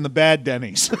Denny's and the bad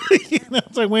Denny's.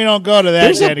 It's like we don't go to that.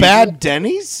 There's a bad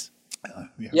Denny's.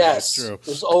 Yes, that's true.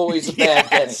 There's always a bad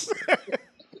Denny's.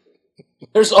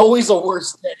 There's always a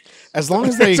worse Denny's. As long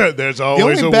as they, there's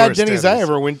always the only a bad worse Denny's Denny's. I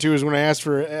ever went to is when I asked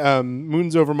for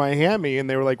moons over my hammy, and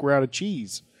they were like, "We're out of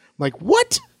cheese." I'm like,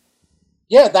 what?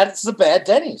 Yeah, that's the bad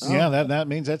Denny's. Yeah, that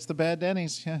means that's the bad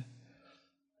Denny's. Yeah.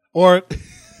 Or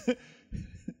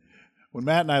when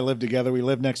Matt and I lived together, we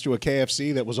lived next to a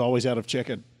KFC that was always out of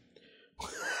chicken.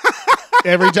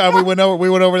 Every time we went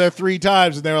over there 3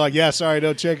 times, and they were like, "Yeah, sorry,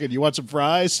 no chicken. You want some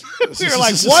fries?" We were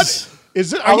like, "What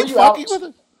is it? Are you fucking with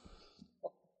it?"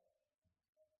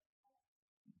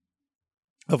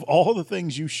 Of all the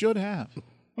things you should have.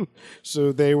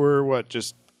 So they were what?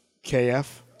 Just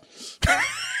KF?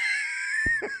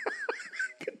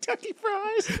 Kentucky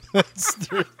Fries.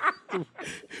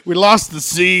 We lost the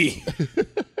C.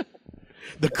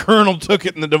 The colonel took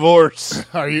it in the divorce.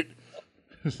 Are you?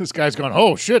 This guy's going,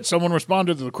 oh shit! Someone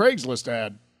responded to the Craigslist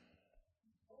ad.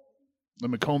 Let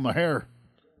me comb my hair.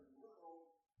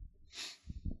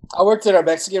 I worked at our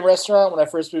Mexican restaurant when I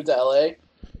first moved to LA,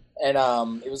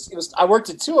 and it was. I worked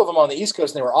at 2 of them on the East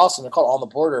Coast, and they were awesome. They're called On the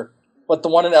Border, but the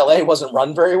one in LA wasn't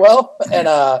run very well. And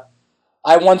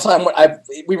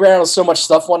we ran out of so much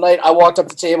stuff one night. I walked up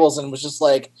to tables and was just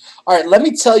like, "All right, let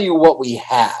me tell you what we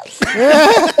have."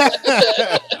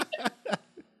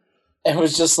 And it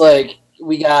was just like,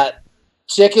 we got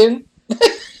chicken,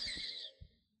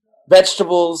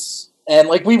 vegetables, and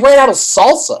like we ran out of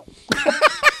salsa.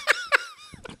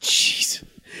 Jeez.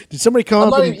 Did somebody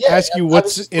come up and ask you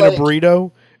what's in a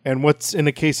burrito and what's in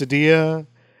a quesadilla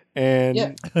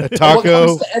and a taco? What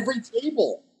comes to every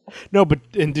table? No,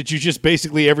 and did you just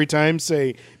basically every time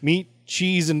say meat,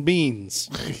 cheese, and beans?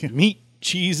 Meat,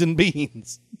 cheese, and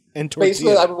beans. And tortilla.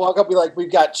 Basically, I would walk up and be like,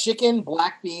 we've got chicken,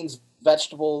 black beans,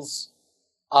 vegetables,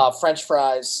 French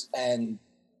fries, and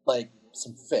like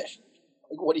some fish.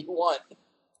 Like, what do you want?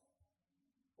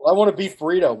 Well, I want a beef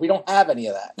burrito. We don't have any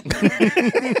of that.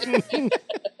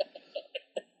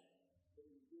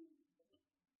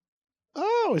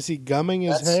 Oh, is he gumming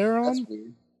his hair on? That's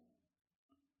weird.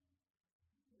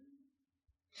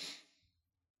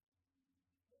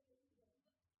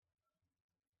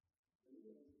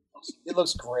 It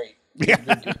looks great. Yeah,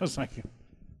 I was like,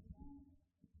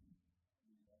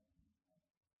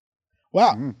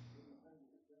 wow. Mm.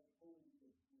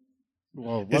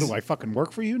 Well, what do I fucking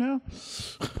work for you now?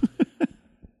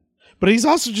 But he's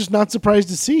also just not surprised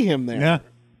to see him there. Yeah.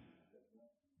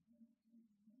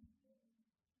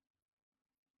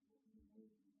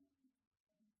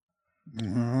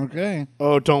 Okay.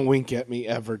 Oh, don't wink at me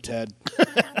ever, Ted.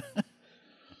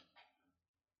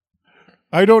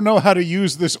 I don't know how to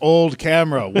use this old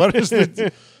camera. What is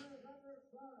the...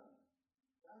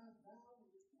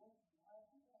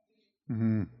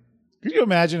 Mm-hmm. Could you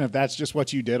imagine if that's just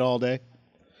what you did all day?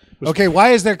 Okay, why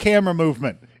is there camera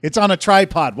movement? It's on a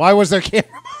tripod. Why was there camera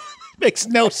movement? Makes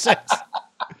no sense.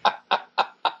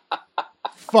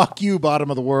 Fuck you, bottom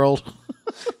of the world.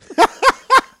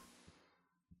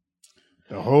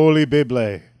 The Holy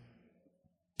Bible.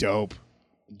 Dope.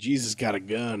 Jesus got a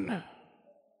gun.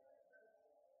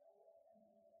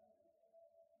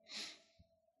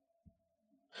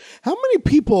 How many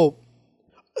people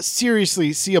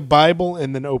seriously see a Bible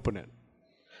and then open it?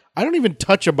 I don't even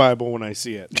touch a Bible when I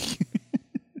see it.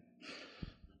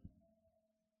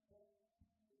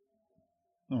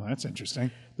 Oh, that's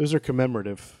interesting. Those are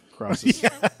commemorative crosses.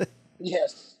 Yeah.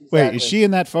 Yes. Exactly. Wait, is she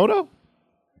in that photo?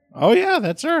 Oh, yeah,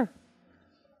 that's her.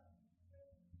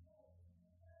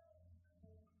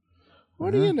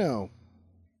 What do you know?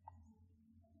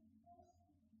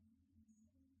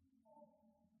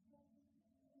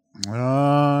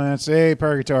 Oh, that's a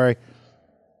purgatory.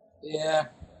 Yeah.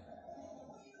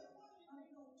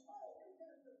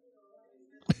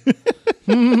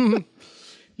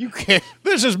 You can't.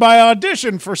 This is my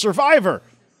audition for Survivor.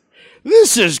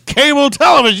 This is cable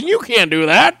television. You can't do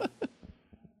that.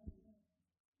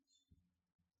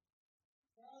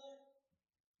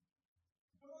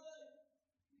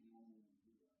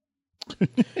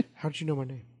 How'd you know my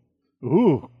name?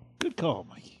 Ooh, good call,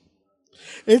 Mike.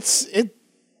 It.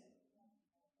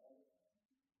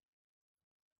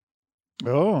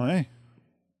 Oh, hey.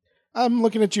 I'm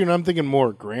looking at you and I'm thinking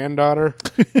more granddaughter.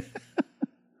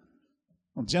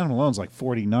 Well, Jenna Malone's like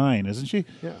 49, isn't she?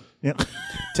 Yeah. Yeah.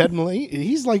 Ted Malone,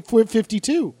 he's like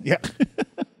 52. Yeah.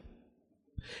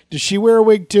 Does she wear a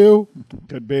wig too?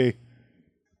 Could be.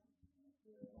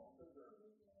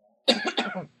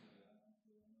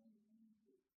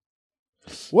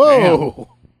 Whoa.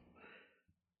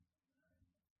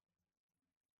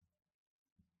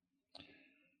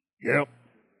 Yep.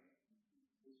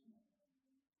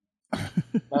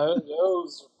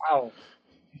 Wow.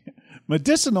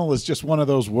 Medicinal is just one of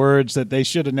those words that they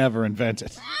should have never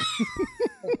invented.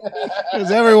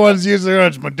 Because everyone's using it,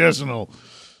 it's medicinal.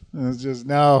 And it's just,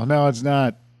 no, it's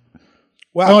not.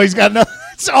 Wow. Oh, he's got no,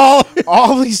 it's all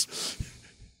these.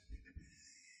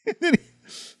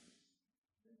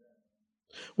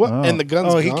 What? Oh. And the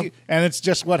gun's gone? And it's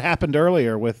just what happened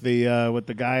earlier with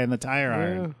the guy in the tire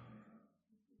iron. Yeah.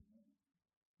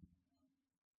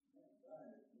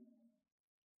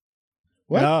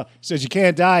 What? No, he says you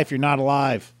can't die if you're not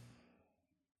alive.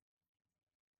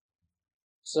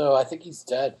 So I think he's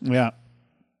dead. Yeah.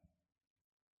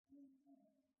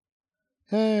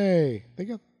 Hey, they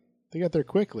got there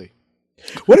quickly.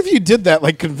 What if you did that,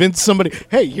 like convince somebody,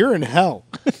 hey, you're in hell?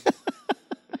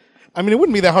 I mean, it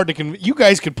wouldn't be that hard to convince. You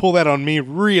guys could pull that on me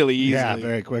really easily. Yeah,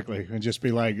 very quickly. And just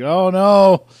be like, oh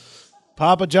no,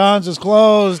 Papa John's is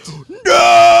closed. No!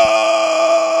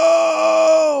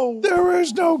 There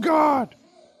is no God.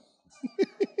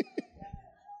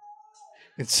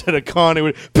 Instead of Con, it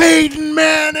would Peyton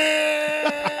Manning.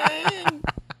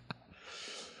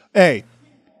 Hey,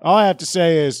 all I have to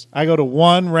say is I go to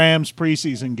one Rams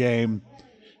preseason game,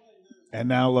 and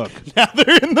now look. Now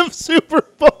they're in the Super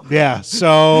Bowl. Yeah,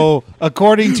 so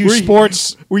according to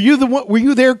sports, Were you the one? Were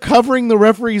you there covering the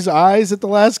referee's eyes at the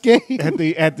last game?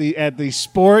 at the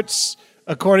sports,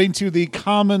 according to the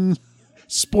common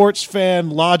sports fan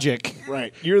logic,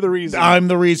 Right, you're the reason. I'm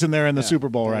the reason they're in the Super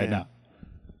Bowl right now.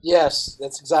 Yes,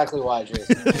 that's exactly why,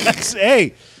 Jason.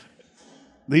 Hey,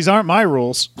 these aren't my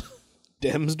rules.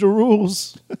 Dems the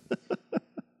rules.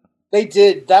 They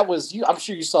did. That was you. I'm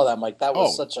sure you saw that, Mike. That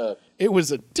was Oh. such a. It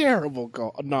was a terrible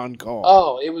call, a non-call.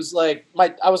 Oh, it was like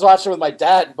I was watching it with my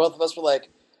dad, and both of us were like,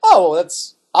 "Oh,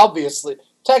 that's obviously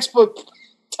textbook."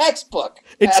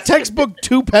 It's pass textbook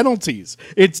two penalties.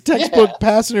 It's textbook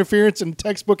pass interference and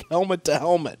textbook helmet to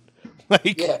helmet.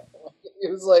 Like Yeah, it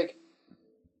was like,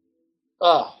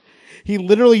 oh, he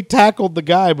literally tackled the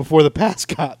guy before the pass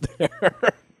got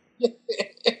there.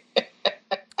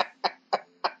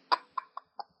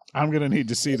 I'm gonna need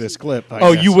to see this clip. I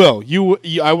Oh, guess. you will.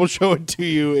 I will show it to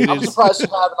you. It I'm is. surprised you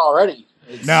haven't already.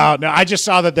 No, I just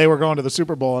saw that they were going to the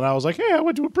Super Bowl, and I was like, hey, I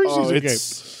went to a preseason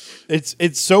game.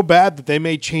 It's so bad that they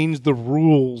may change the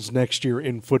rules next year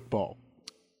in football.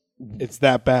 It's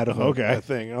that bad of a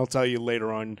thing. And I'll tell you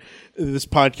later on. This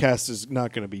podcast is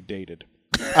not going to be dated.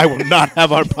 I will not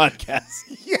have our podcast.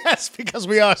 Yes, because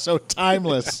we are so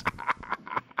timeless.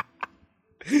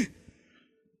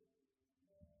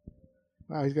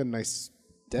 Wow, he's got a nice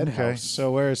dead Okay, house.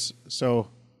 so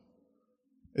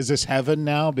is this heaven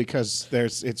now because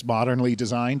it's modernly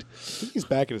designed? I think he's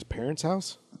back at his parents'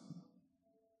 house.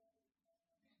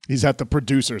 He's at the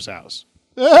producer's house.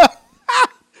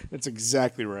 That's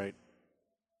exactly right.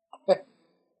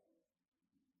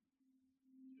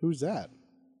 Who's that?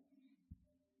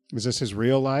 Is this his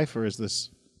real life or is this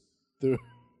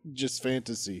Just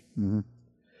fantasy.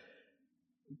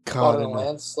 Caught in a in a-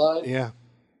 landslide. Yeah.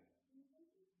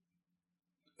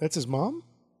 That's his mom?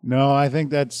 No, I think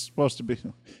that's supposed to be.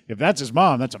 If that's his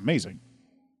mom, that's amazing.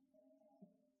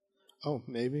 Oh,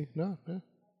 maybe. No. Yeah.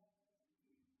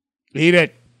 Eat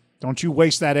it. Don't you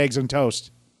waste that eggs and toast.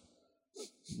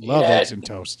 Love Yeah. eggs and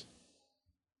toast.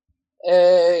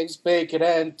 Eggs, bacon,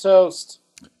 and toast.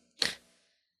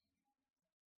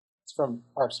 It's from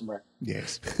Parks and Rec.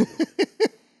 Yes.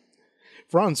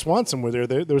 If Ron Swanson were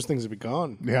there, those things would be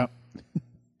gone. Yeah.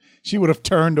 She would have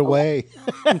turned away.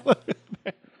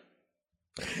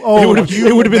 Oh, It would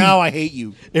have been. Now I hate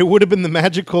you. It would have been the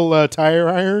magical tire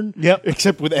iron. Yep.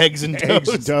 Except with eggs and toast. Eggs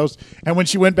and toast. And when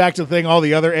she went back to the thing, all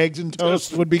the other eggs and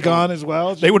toast would be gone as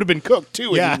well. They would have been cooked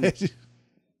too. Yeah.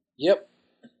 Yep.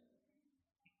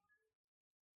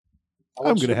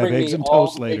 I'm going to have eggs and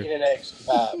toast later. Bacon and eggs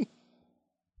kebab.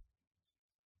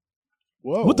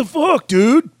 Whoa. What the fuck,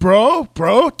 dude? Bro?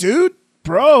 Dude?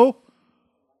 Bro?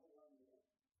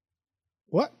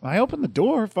 What? I opened the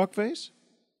door, fuckface.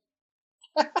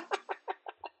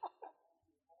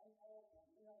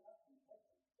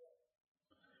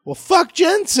 Well, fuck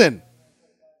Jensen.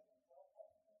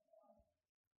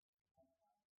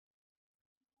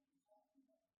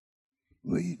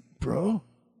 Wait, bro?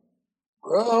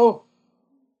 Bro.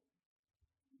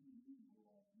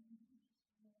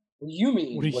 What do you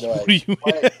mean? What do you mean?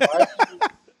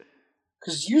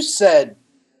 Because you said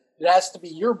it has to be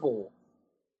your bowl.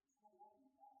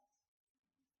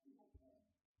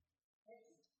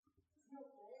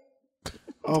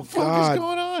 Oh, What the fuck is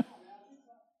going on?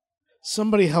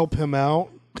 Somebody help him out.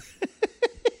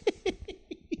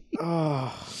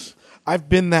 I've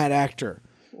been that actor.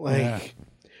 Like,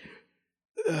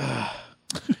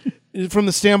 from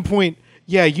the standpoint,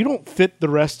 yeah, you don't fit the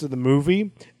rest of the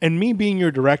movie. And me being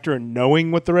your director and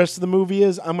knowing what the rest of the movie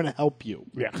is, I'm going to help you.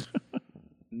 Yeah.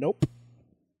 Nope.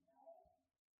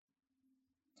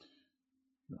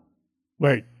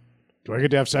 Wait, do I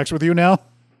get to have sex with you now?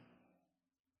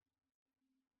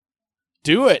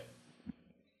 Do it.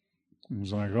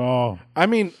 He's like, oh. I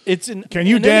mean, it's in. Can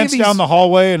you in any of dance down these- the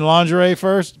hallway in lingerie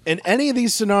first? In any of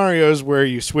these scenarios where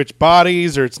you switch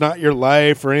bodies or it's not your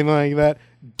life or anything like that,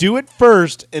 do it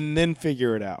first and then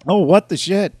figure it out. Oh, what the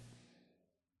shit?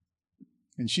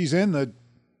 And she's in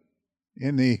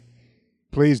the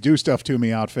please do stuff to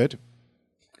me outfit.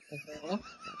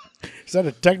 Is that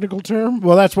a technical term?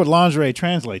 Well, that's what lingerie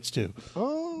translates to.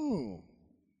 Oh.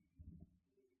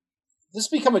 This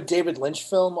become a David Lynch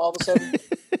film all of a sudden?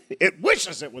 It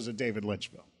wishes it was a David Lynch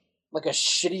film. Like a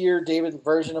shittier David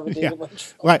version of a David Lynch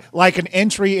film? Like an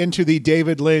entry into the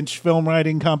David Lynch film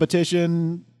writing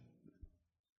competition.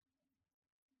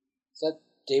 Is that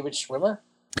David Schwimmer?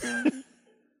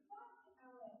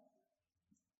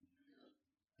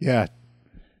 Yeah.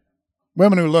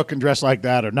 Women who look and dress like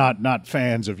that are not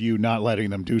fans of you not letting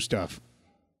them do stuff.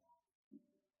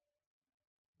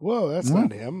 Whoa, that's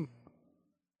not him.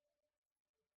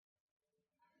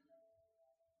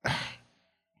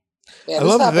 Yeah, I this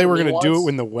love that they happened were to me going to do it once.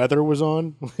 when the weather was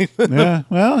on. Yeah.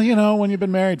 Well, you know, when you've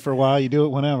been married for a while, you do it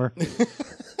whenever.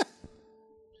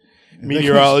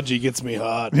 Meteorology gets me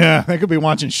hot. Yeah, they could be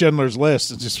watching Schindler's List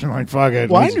and just be like, fuck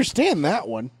it. Well, I understand that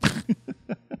one.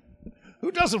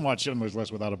 Who doesn't watch Schindler's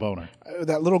List without a boner?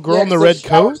 That little girl Yeah, in the 'cause red those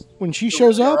coat, showers- when she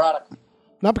shows up, Erotic.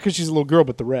 not because she's a little girl,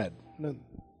 but the red. No.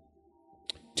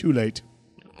 Too late.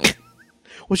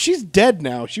 Well, she's dead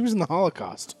now. She was in the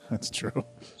Holocaust. That's true.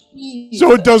 Jesus.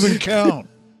 So it doesn't count.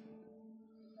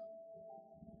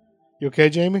 You okay,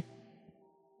 Jamie?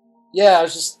 Yeah, I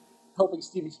was just hoping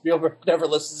Steven Spielberg never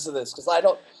listens to this because I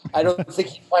don't think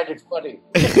he'd find it funny.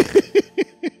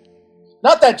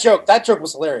 Not that joke. That joke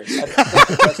was hilarious.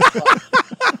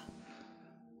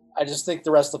 I just think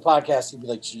the rest of the podcast he'd be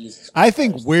like, Jesus. I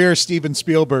think we're Steven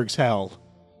Spielberg's hell,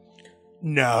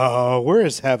 No. Where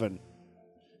is heaven?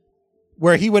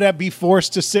 where he would be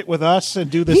forced to sit with us and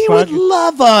do this He would podcast.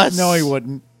 love us. No, he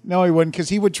wouldn't. No, he wouldn't, because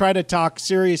he would try to talk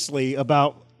seriously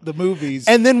about the movies,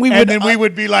 And then we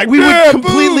would be like, we "Yeah, would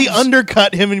completely boobs!"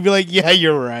 undercut him and be like, "Yeah,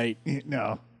 you're right."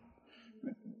 No.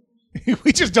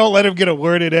 We just don't let him get a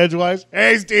word in edgewise.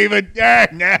 Hey, Steven. Nah,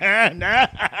 nah.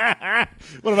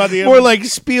 What about the Or like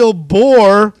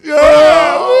Spielborg.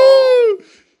 Oh!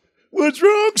 What's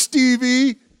wrong,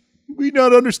 Stevie? We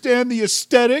not understand the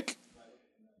aesthetic?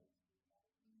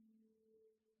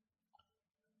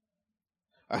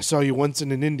 I saw you once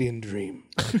in an Indian dream.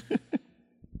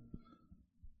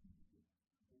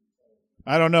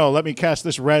 I don't know. Let me cast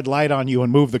this red light on you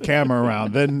and move the camera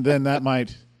around. Then that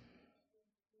might.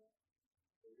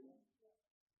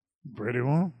 Pretty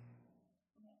well.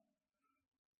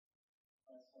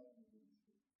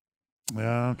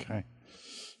 Yeah, okay.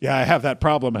 Yeah, I have that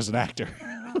problem as an actor.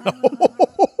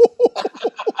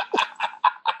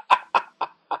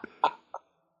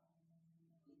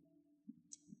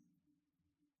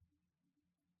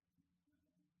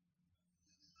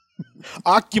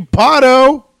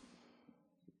 Occupado.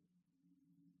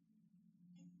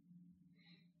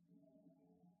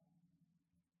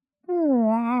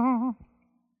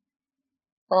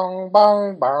 Bong,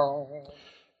 bong, bong.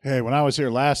 Hey, when I was here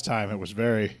last time, it was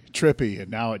very trippy,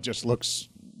 and now it just looks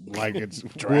like it's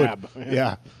Drab. wood.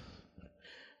 Yeah.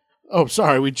 Oh,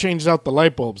 sorry, we changed out the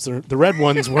light bulbs. The red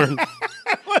ones weren't.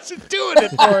 I wasn't doing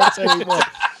it for us anymore.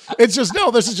 It's just,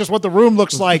 no, this is just what the room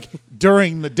looks like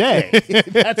during the day.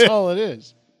 That's all it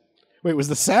is. Wait, was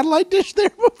the satellite dish there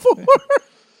before?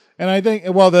 And I think,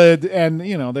 well,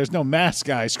 there's no mask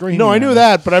guy screaming. No, I at knew me.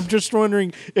 that, but I'm just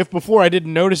wondering if before I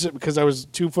didn't notice it because I was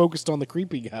too focused on the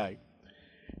creepy guy.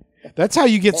 That's how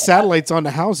you get satellites onto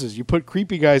houses. You put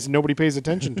creepy guys and nobody pays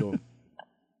attention to them.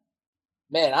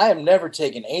 Man, I am never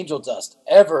taking angel dust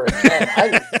ever again. I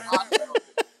do not know.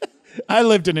 I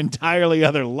lived an entirely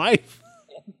other life.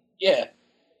 Yeah.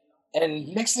 And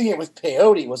mixing it with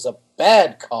peyote was a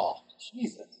bad call.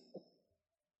 Jesus.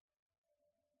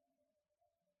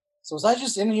 So was I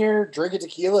just in here drinking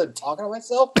tequila and talking to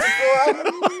myself for 4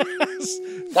 hours?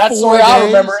 That's the 4 way I days.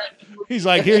 remember it. He's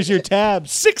like, here's your tab,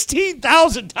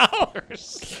 $16,000.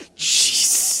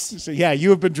 Jeez. So yeah,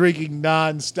 you have been drinking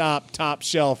nonstop top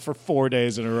shelf for 4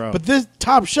 days in a row. But this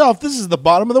top shelf, this is the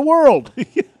bottom of the world.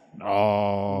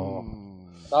 Oh.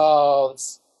 Oh,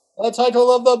 it's the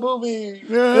title of the movie.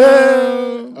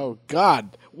 Oh,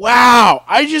 God. Wow.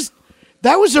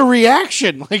 That was a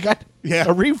reaction.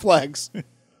 A reflex.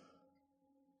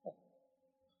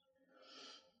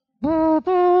 What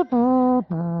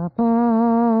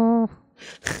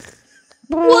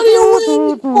are you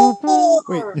waiting for?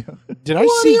 Wait, did I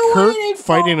see Kurt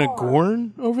fighting a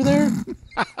Gorn over there?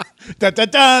 That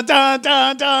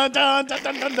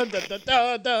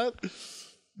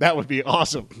would be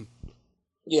awesome.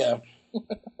 Yeah.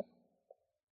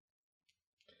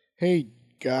 Hey,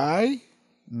 guy.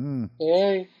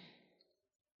 Hey.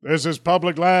 This is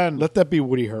public land. Let that be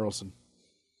Woody Harrelson.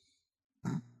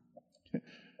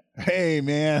 Hey,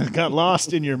 man, got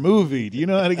lost in your movie. Do you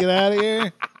know how to get out of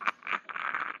here?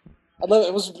 I love it.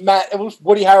 It was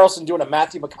Woody Harrelson doing a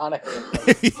Matthew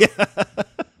McConaughey. Yeah.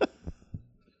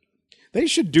 They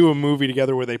should do a movie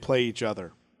together where they play each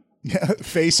other. Yeah,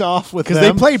 face off with them. Because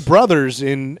they played brothers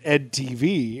in Ed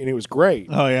TV, and it was great.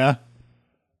 Oh, yeah?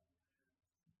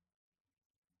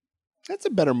 That's a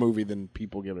better movie than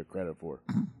people give it credit for.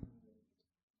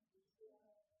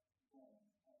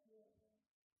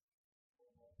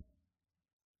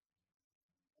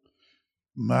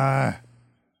 My.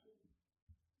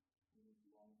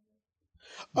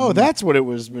 Oh, that's what it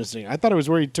was missing. I thought it was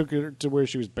where he took her to where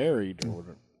she was buried. Or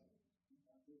whatever.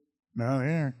 No,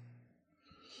 here.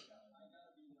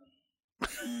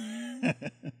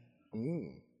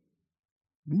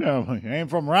 No, you ain't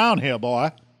from around here,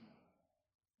 boy.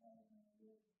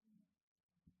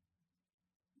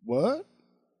 What?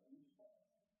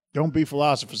 Don't be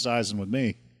philosophizing with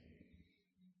me.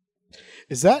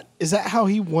 Is that how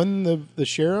he won the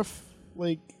sheriff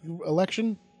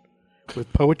election?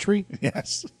 With poetry?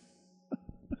 Yes.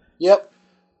 Yep.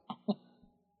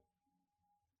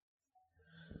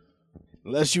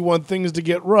 Unless you want things to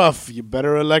get rough, you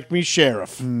better elect me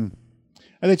sheriff.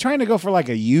 Are they trying to go for like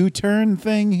a U-turn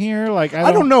thing here? Like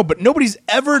I don't know, but nobody's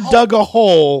ever dug a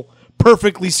hole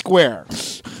perfectly square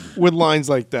with lines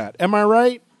like that. Am I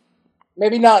right?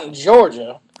 Maybe not in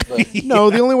Georgia. But No,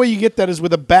 the only way you get that is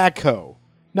with a backhoe,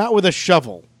 not with a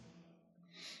shovel.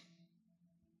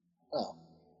 oh.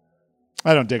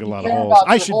 I don't dig a lot of care holes. about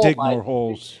I your should hole, dig Mike. more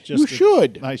holes. You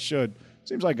should. I should.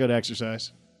 Seems like good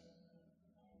exercise.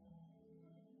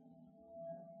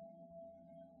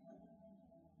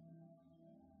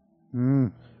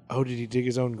 Oh, did he dig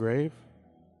his own grave?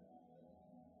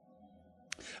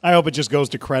 I hope it just goes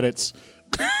to credits.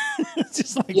 It's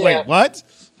just like, Yeah. wait, what?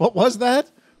 What was that?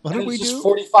 What And did we it's just do?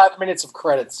 45 minutes of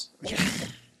credits.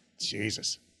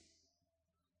 Jesus.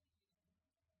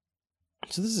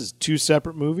 So this is two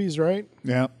separate movies, right?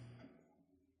 Yeah.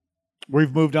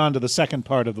 We've moved on to the second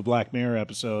part of the Black Mirror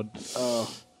episode.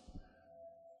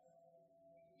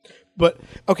 But,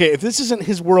 okay, if this isn't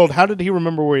his world, how did he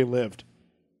remember where he lived?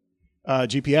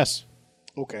 GPS.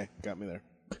 Okay, got me there.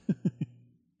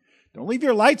 Don't leave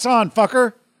your lights on,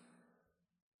 fucker.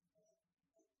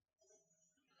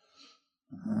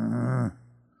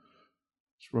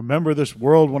 Just remember this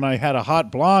world when I had a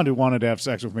hot blonde who wanted to have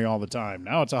sex with me all the time.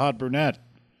 Now it's a hot brunette.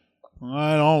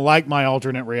 I don't like my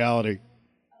alternate reality.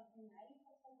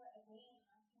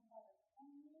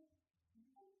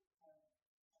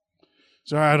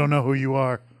 Sorry, I don't know who you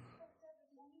are.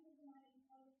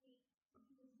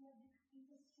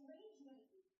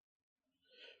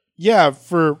 Yeah,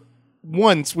 for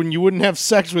once when you wouldn't have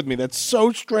sex with me. That's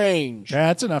so strange. Yeah,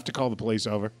 that's enough to call the police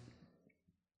over.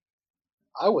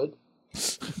 I would.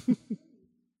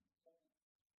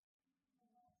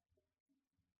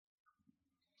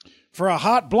 For a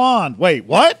hot blonde. Wait,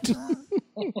 what?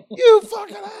 You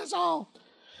fucking asshole.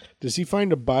 Does he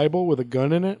find a Bible with a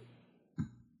gun in it?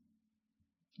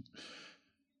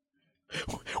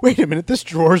 Wait a minute, this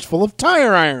drawer's full of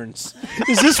tire irons.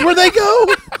 Is this where they go?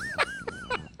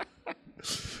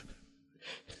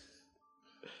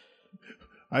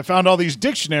 I found all these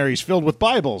dictionaries filled with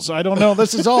Bibles. I don't know.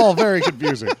 This is all very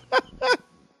confusing.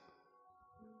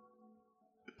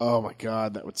 Oh my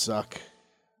God, that would suck.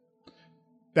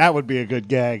 That would be a good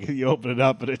gag. You open it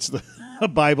up, and it's a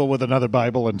Bible with another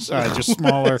Bible inside, just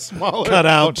smaller, cut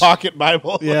out. Pocket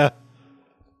Bible. Yeah.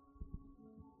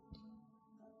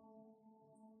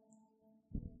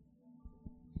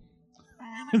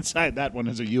 Inside that one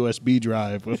is a USB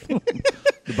drive with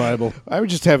the Bible. I would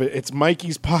just have it. It's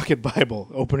Mikey's Pocket Bible.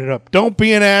 Open it up. Don't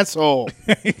be an asshole.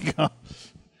 There you go.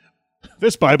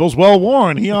 This Bible's well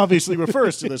worn. He obviously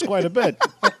refers to this quite a bit.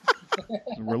 A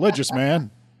religious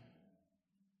man.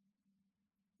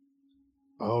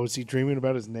 Oh, is he dreaming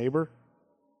about his neighbor?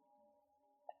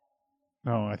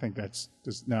 No, I think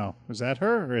no. Is that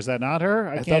her or is that not her?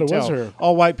 I thought can't it tell. was her.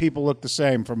 All white people look the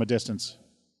same from a distance.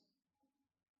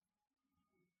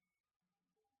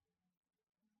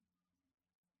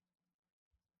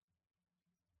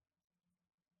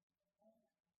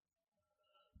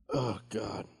 Oh,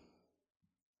 God.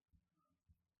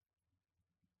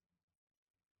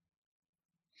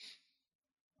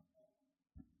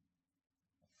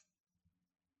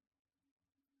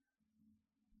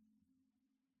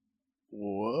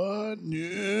 What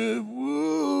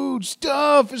new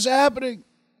stuff is happening?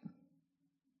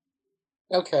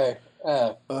 Okay.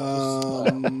 And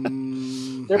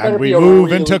better we be a move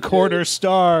really into good- quarter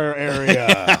star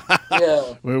area, Yeah.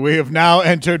 where we have now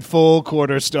entered full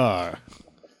quarter star.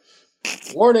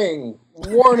 Warning.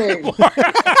 Warning.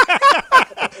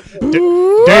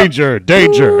 Danger,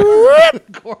 danger.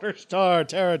 Quarter star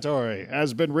territory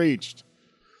has been reached.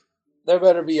 There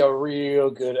better be a real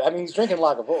good. I mean, he's drinking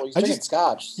Lagavulin. He's drinking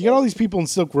scotch. You got all these people in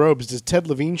silk robes. Does Ted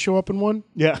Levine show up in one?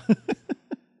 Yeah.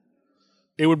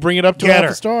 It would bring it up to Get half her.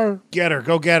 a star. Get her.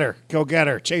 Go get her. Go get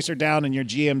her. Chase her down in your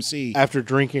GMC. After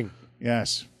drinking.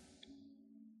 Yes.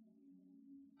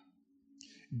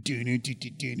 Yeah,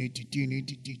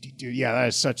 that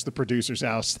is such the producer's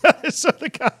house. That is so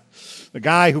the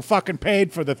guy who fucking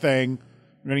paid for the thing.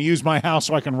 I'm going to use my house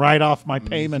so I can write off my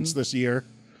payments this year.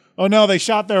 Oh, no, they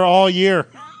shot there all year.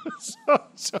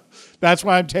 so that's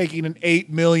why I'm taking an $8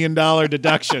 million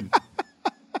deduction.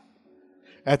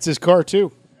 That's his car,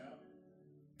 too.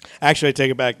 Actually, I take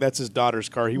it back. That's his daughter's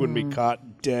car. He wouldn't be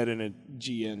caught dead in a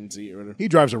GNZ or whatever. He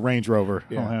drives a Range Rover,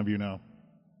 Yeah. I'll have you know.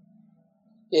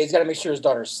 Yeah, he's got to make sure his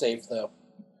daughter's safe, though.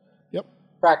 Yep.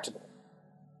 Practical.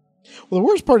 Well, the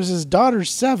worst part is his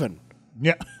daughter's 7.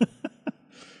 Yeah.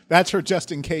 That's her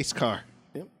just-in-case car.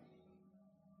 Yep.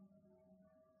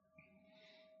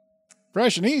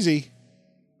 Fresh and easy.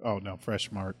 Oh, no,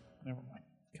 Fresh Mart. Never mind.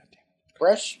 God damn it.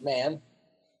 Fresh man.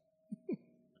 Did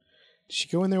she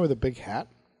go in there with a big hat?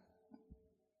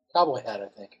 Cowboy hat, I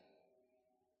think.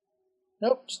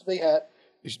 Nope, just a big hat.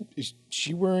 Is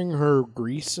she wearing her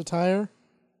Grease attire?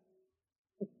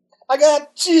 I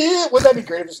got you. Wouldn't that be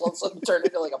great if this all of a sudden turned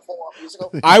into like a full-on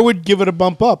musical? I would give it a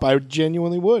bump up. I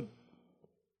genuinely would.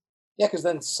 Yeah, because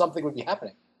then something would be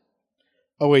happening.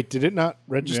 Oh, wait, did it not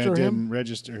register Yeah, it him? didn't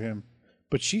register him.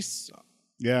 But she's...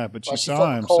 Yeah, but she Well, she saw felt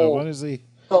him. So cold. what is he?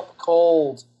 Felt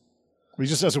cold. He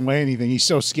just doesn't weigh anything. He's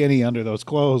so skinny under those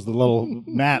clothes. The little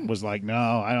Matt was like, "No,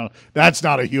 I don't. That's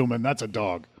not a human. That's a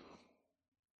dog."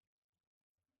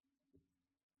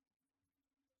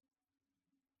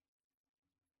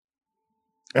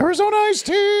 Arizona iced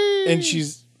tea. And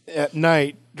she's at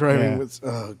night driving Yeah. with...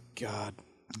 Oh, God.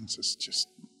 It's just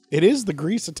It is the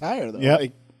Grease attire, though. Yep.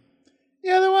 Like,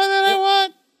 yeah, the one that I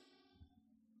want.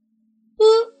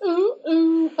 Ooh, ooh,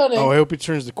 ooh, honey. oh, I hope he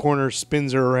turns the corner,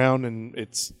 spins her around, and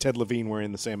it's Ted Levine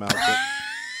wearing the same outfit.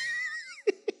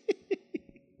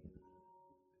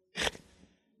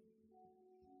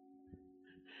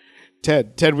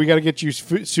 Ted, we got to get you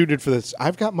suited for this.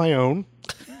 I've got my own.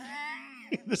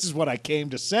 This is what I came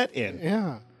to set in.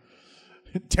 Yeah.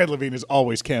 Ted Levine is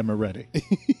always camera ready.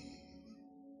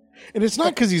 And it's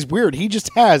not because he's weird. He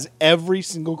just has every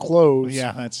single clothes.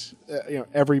 Yeah, that's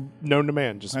Every known to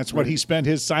man. Just what he spent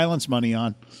his silence money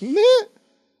on. Meh.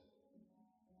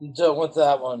 You don't want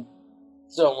that one.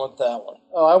 Don't want that one.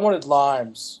 Oh, I wanted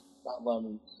limes, not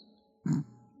lemons.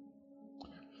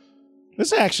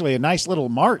 This is actually a nice little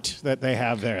mart that they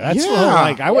have there. That's Yeah.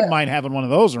 like I wouldn't Yeah. mind having one of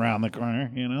those around the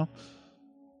corner, you know.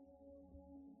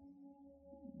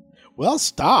 Well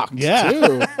stocked, Yeah.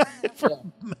 too.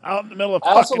 Out in the middle of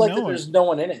I also fucking like that nowhere. there's no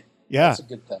one in it. Yeah. That's a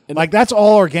good thing. Like that's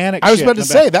all organic. I was shit about in to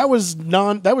the say, back. that was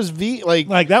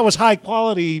like that was high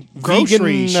quality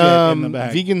grocery vegan, shit in the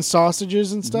back. vegan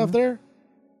sausages and stuff there.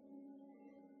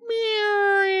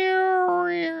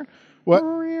 What?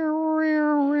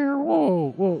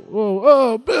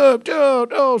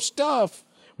 no, stuff.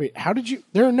 Wait, how did you?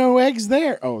 There are no eggs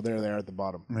there. Oh, they're there at the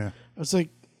bottom. Yeah. I was like,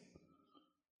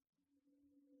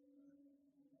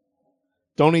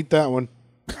 don't eat that one.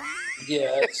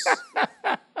 Yes.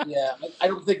 Yeah, I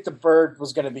don't think the bird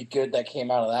was going to be good that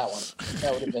came out of that one.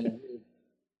 That would have been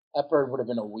that bird would have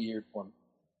been a weird one.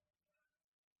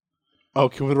 Oh,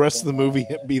 can the rest of the movie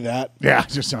be that? Yeah,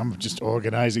 I'm just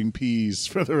organizing peas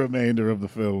for the remainder of the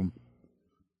film.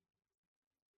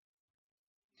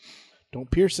 Don't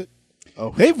pierce it.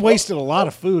 Oh, They've wasted a lot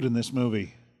of food in this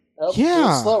movie. Nope, Yeah. do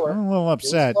it slower. I'm a little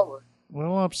upset. Do it slower. A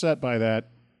little upset by that.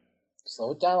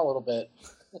 Slow it down a little bit.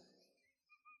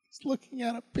 he's looking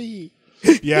at a pea.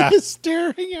 Yeah, He's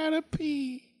staring at a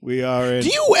pea. we are in. Do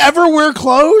you ever wear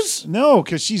clothes? No,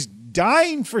 because she's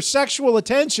dying for sexual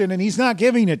attention and he's not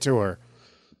giving it to her.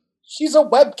 She's a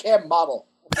webcam model.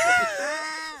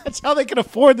 That's how they can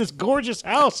afford this gorgeous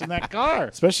house and that car.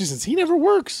 Especially since he never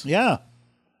works. Yeah.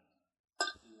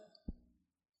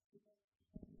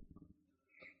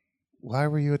 Why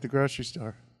were you at the grocery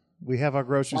store? We have our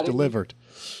groceries delivered.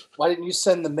 Why didn't you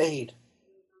send the maid?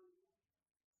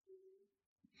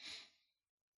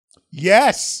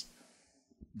 Yes,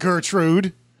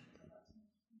 Gertrude.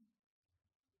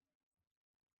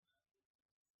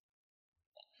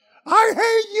 I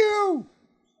hate you.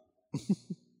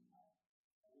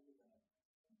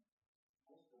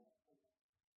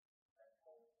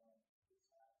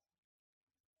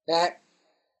 That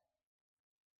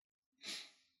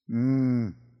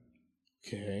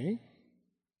Okay.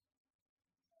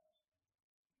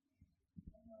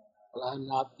 but I'm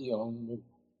not the only.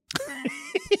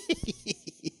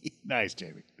 Nice,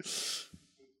 Jamie.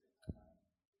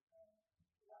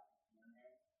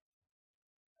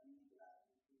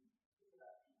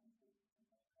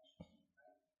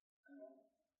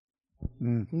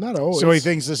 Not always. So he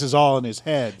thinks this is all in his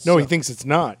head. No, so. he thinks it's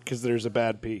not because there's a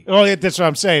bad pea. Well, that's what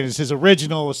I'm saying. Is his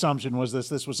original assumption was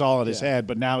this was all in his Yeah. head,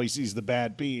 but now he sees the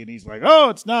bad pea and he's like, "Oh,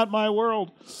 it's not my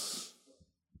world."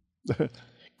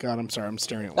 God, I'm sorry. I'm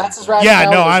staring at That's one his thing. rationale. Yeah,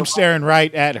 no, was I'm a- staring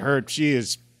right at her. She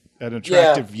is an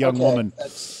attractive young okay. woman.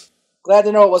 That's, glad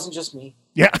to know it wasn't just me.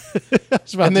 Yeah,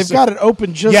 And they've got it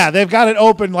open just. yeah, they've got it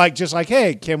open, just like,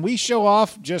 hey, can we show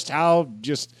off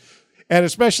and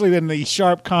especially in the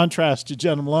sharp contrast to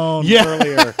Jenna Malone Yeah.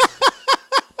 earlier.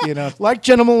 like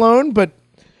Jenna Malone, but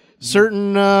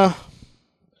certain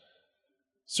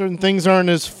things aren't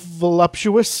as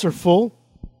voluptuous or full.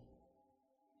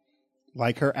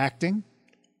 Like her acting.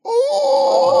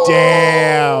 Oh,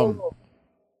 damn.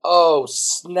 Oh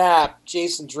snap!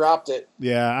 Jason dropped it.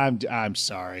 Yeah, I'm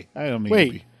sorry. I don't mean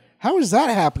Wait, how is that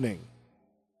happening?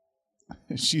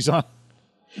 she's on.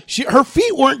 Her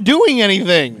feet weren't doing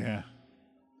anything. Yeah.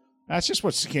 That's just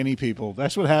what skinny people.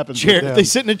 That's what happens. Chair. With them. They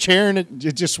sit in a chair and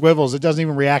It just swivels. It doesn't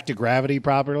even react to gravity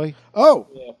properly. oh,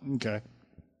 Okay.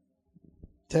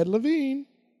 Ted Levine,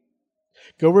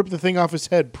 go rip the thing off his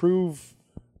head. Prove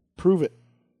it.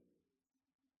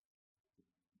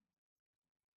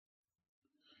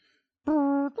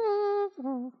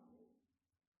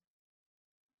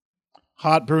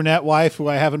 Hot brunette wife who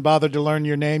I haven't bothered to learn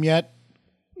your name yet.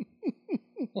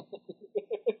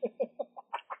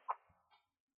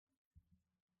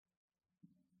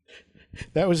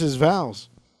 That was his vows.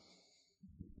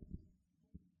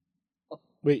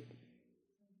 Wait,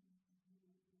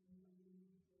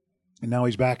 And now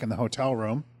he's back in the hotel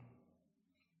room.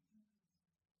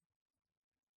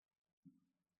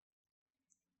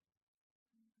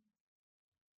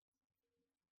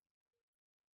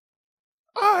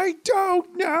 I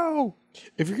don't know.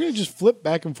 if you're gonna just flip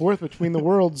back and forth between the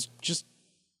worlds, just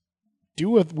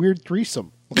do a weird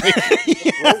threesome.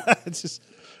 It's just,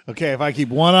 okay, if I keep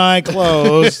one eye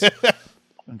closed,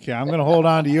 okay, I'm going to hold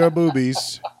on to your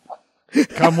boobies.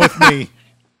 Come with me.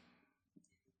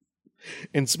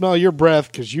 And smell your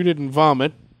breath because you didn't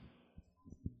vomit.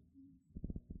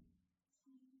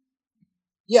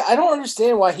 Yeah, I don't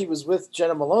understand why he was with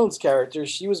Jenna Malone's character.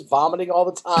 She was vomiting all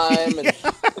the time, and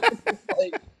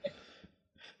like,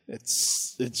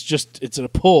 It's a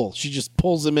pull. She just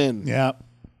pulls him in. Yeah.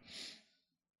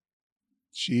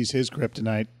 She's his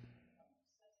kryptonite.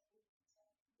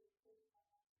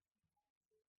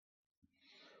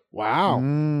 Wow.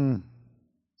 Mm.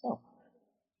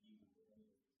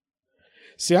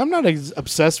 See, I'm not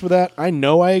obsessed with that. I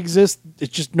know I exist.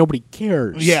 It's just nobody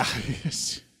cares. Yeah.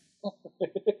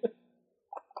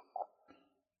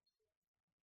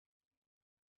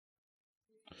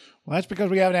 Well, that's because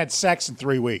we haven't had sex in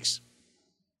 3 weeks.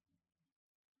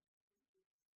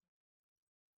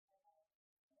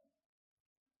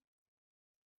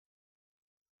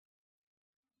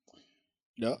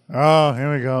 No. Oh,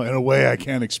 here we go. In a way I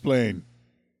can't explain.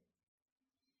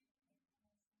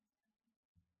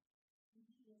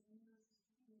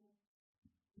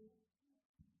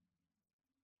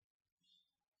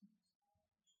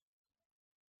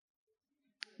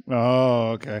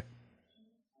 Oh, okay.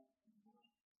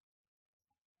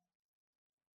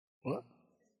 What?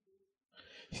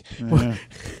 Yeah.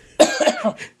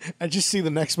 I just see the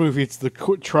next movie. It's the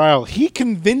trial. He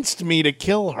convinced me to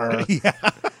kill her. Yeah.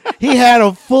 He had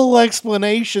a full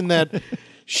explanation that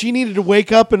she needed to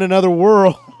wake up in another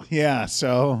world. Yeah,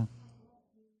 so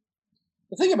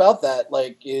The thing about that,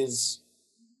 like, is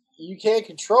you can't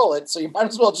control it, so you might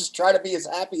as well just try to be as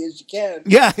happy as you can.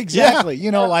 yeah, exactly. You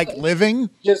know, like living.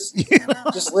 Just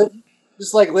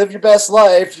live your best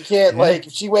life. You can't like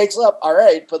if she wakes up, all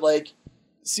right, but like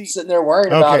See, sitting there worrying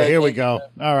about it. Okay, here we go.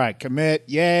 All right, commit.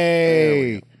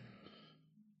 Yay.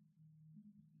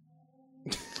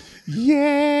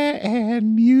 Yeah,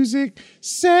 and music,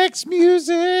 sex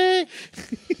music.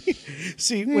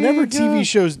 see, There whenever you go. TV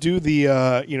shows do the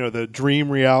the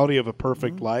dream reality of a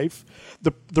perfect life,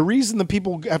 the reason the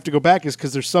people have to go back is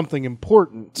because there's something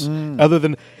important. Other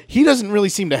than he doesn't really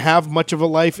seem to have much of a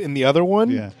life in the other one.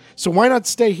 Yeah. So why not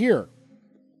stay here?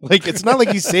 Like it's not like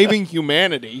he's saving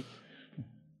humanity.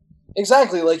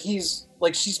 Exactly. Like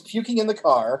she's puking in the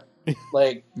car.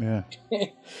 Like Yeah.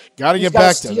 Got to he's get gotta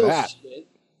back to steal that. shit.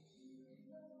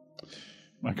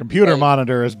 My computer Right.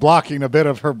 monitor is blocking a bit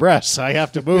of her breasts. I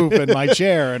have to move in my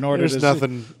chair in order There's to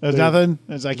nothing. see. There's There- nothing?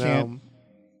 As I No. can't.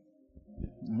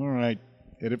 All right.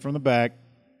 Hit it from the back.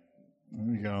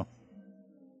 There we go.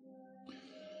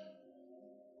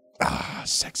 Ah,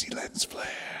 sexy lens flare.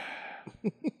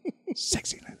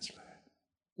 Sexy lens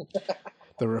flare.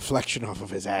 The reflection off of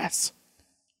his ass.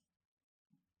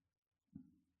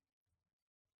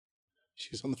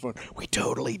 She's on the phone. We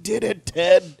totally did it,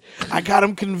 Ted. I got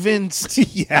him convinced.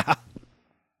 Yeah.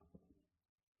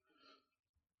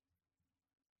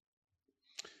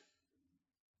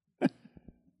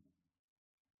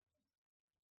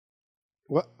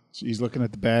 What? She's looking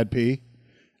at the bad pea.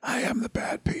 I am the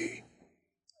bad pea.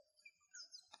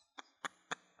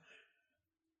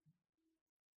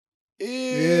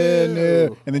 Yeah,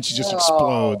 no. And then she just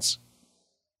explodes.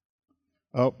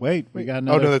 Oh, wait. We got Oh,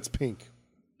 another. no, that's pink.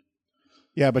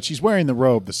 Yeah, but she's wearing the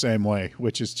robe the same way,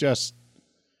 which is just.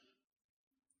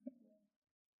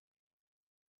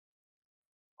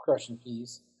 Crushing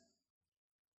peas.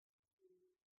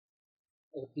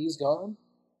 Are the peas gone?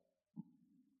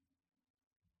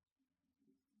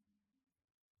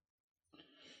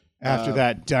 After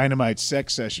that dynamite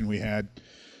sex session we had.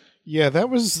 Yeah, that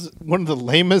was one of the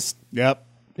lamest. Yep.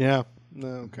 Yeah. No,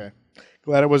 okay.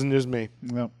 Glad it wasn't just me.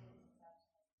 Yep.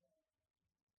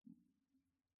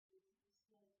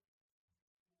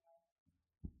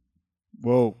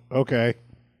 Whoa. Okay.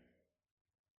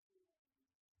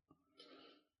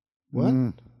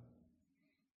 What?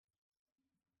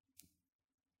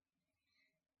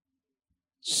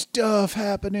 Stuff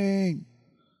happening.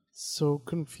 So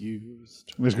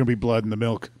confused. There's going to be blood in the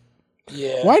milk.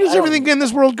 Yeah. Why does I don't- everything in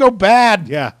this world go bad?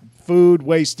 Yeah. Food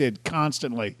wasted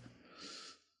constantly.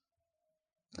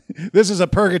 This is a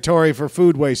purgatory for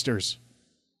food wasters.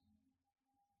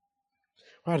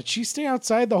 Wow, did she stay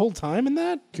outside the whole time in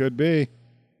that? Could be.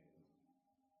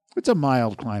 It's a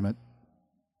mild climate.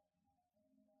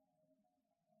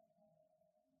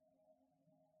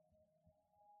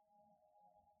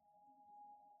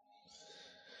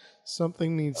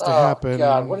 Something needs to Oh happen.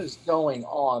 God, what is going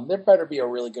on? There better be a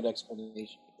really good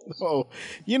explanation. for this. Oh,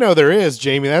 you know there is,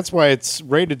 Jamie. That's why it's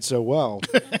rated so well.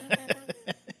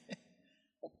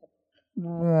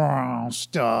 Wow,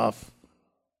 stuff.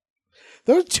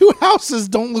 Those two houses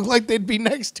don't look like they'd be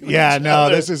next to Yeah, each no,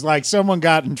 other. this is like someone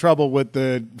got in trouble with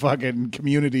the fucking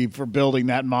community for building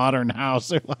that modern house.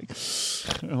 They're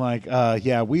like,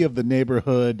 yeah, we have the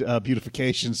neighborhood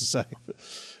beautification society.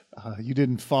 You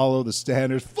didn't follow the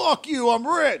standards. Fuck you, I'm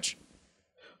rich.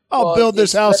 I'll Well, build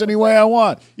this it's- house any way I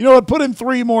want. You know what? Put in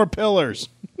 3 more pillars.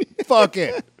 Fuck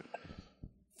it.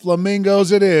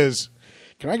 Flamingos it is.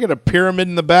 Can I get a pyramid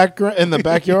in the backyard?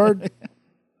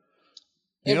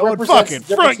 You It know what? represents Fucking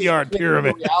the front difference yard between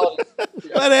pyramid. reality-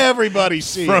 Let everybody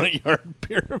see it. Front yard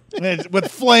pyramid. And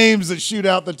with flames that shoot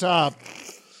out the top.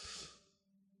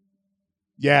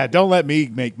 Yeah, don't let me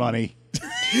make money.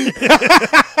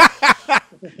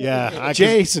 Yeah,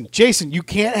 Jason, you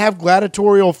can't have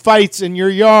gladiatorial fights in your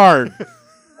yard.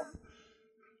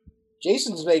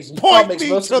 Jason's makes point makes me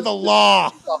most to of the his-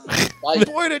 law. Like,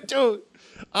 Point it to.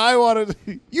 I want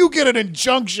to. You get an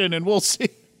injunction, and we'll see.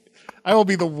 I will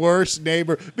be the worst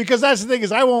neighbor because that's the thing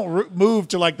is I won't move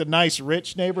to like the nice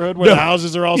rich neighborhood where the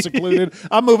houses are all secluded.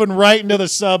 I'm moving right into the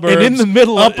suburbs And in the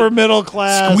middle, upper middle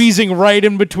class. Squeezing right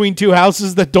in between two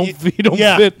houses that don't fit. I'm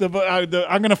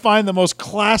going to find the most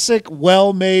classic,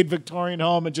 well-made Victorian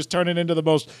home and just turn it into the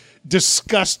most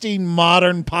disgusting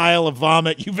modern pile of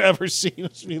vomit you've ever seen.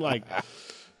 It's be like,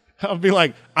 I'll be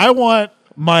like, I want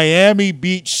Miami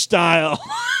Beach style.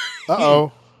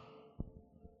 Uh-oh.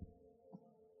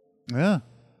 Yeah.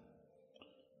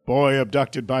 Boy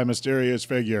abducted by mysterious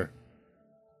figure.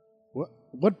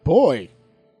 What boy?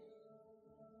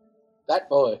 That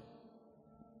boy.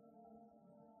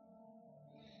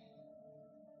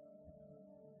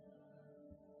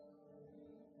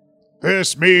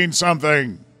 This means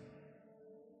something.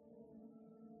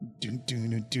 Is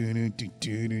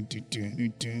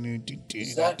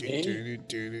that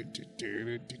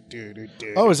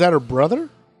Oh, is that her brother?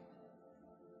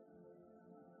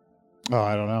 Oh,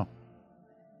 I don't know.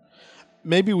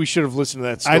 Maybe we should have listened to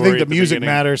that story. I think the at music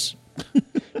beginning. matters.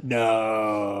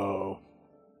 No.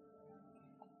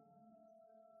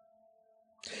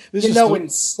 In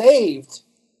Saved,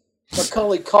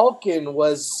 Macaulay Culkin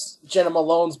was Jenna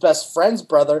Malone's best friend's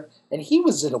brother, and he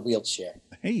was in a wheelchair.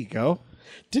 There you go.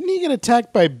 Didn't he get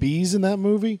attacked by bees in that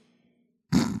movie?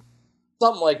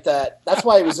 Something like that. That's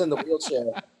why he was in the wheelchair.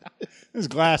 His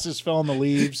glasses fell in the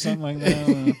leaves, something like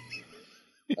that.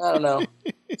 I don't know.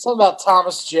 Something about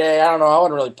Thomas J. I don't know. I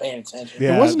wasn't really paying attention.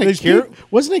 Yeah, wasn't these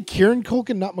it Kieran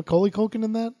Culkin, not Macaulay Culkin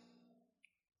in that?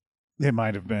 It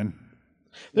might have been.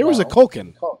 There was a No.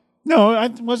 Culkin. No,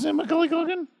 wasn't it Macaulay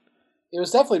Culkin? It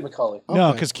was definitely Macaulay. No,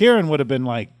 Okay. because Kieran would have been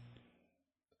like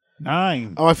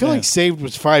 9. Oh, I feel Yeah. like Saved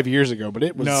was 5 years ago, but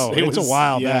it was it's a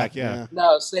while back, yeah.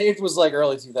 No, Saved was like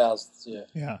early 2000s. Yeah.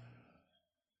 Yeah.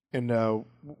 And there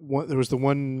was the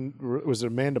one. Was it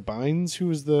Amanda Bynes who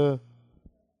was the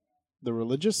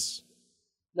religious?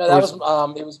 No, that was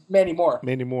it was Mandy Moore.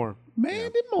 Mandy Moore.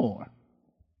 Mandy Moore.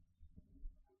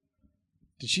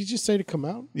 Did she just say to come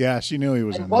out? Yeah, she knew he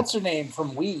was And in what's her name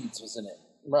from Weeds was in it?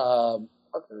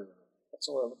 Parker. What's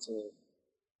her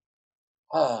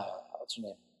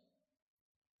name?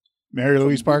 Mary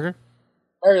Louise Parker?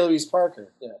 Mary Louise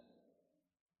Parker. Yeah.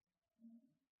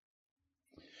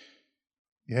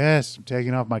 Yes, I'm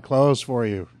taking off my clothes for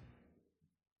you.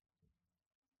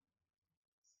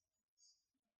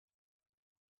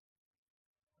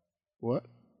 What?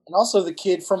 And also the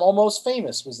kid from Almost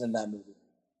Famous was in that movie.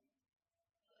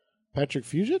 Patrick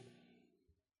Fugit?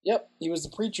 Yep, he was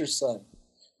the preacher's son,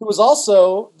 who was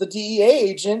also the DEA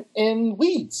agent in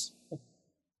Weeds.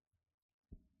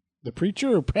 The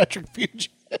preacher or Patrick Fugit?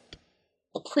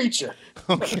 The preacher.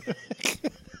 Okay.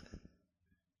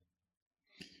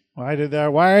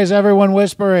 Why is everyone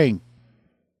whispering?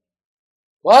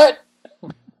 What?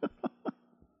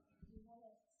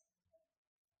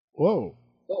 Whoa.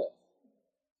 Yeah.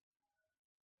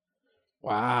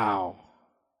 Wow.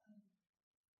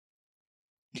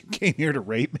 You came here to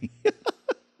rape me.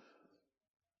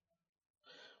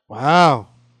 Wow.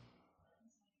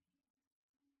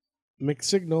 Mixed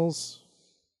signals.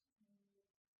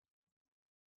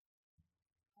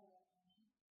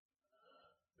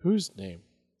 Whose name?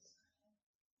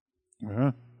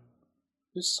 Uh-huh.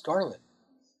 Who's Scarlet?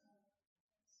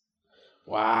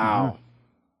 Wow.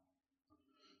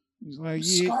 He's like,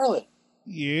 Who's Scarlet?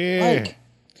 yeah. Mike.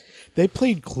 They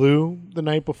played Clue the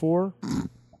night before.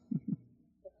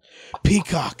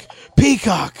 Peacock.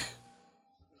 Peacock.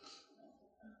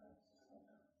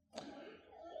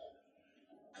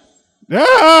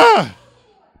 Ah!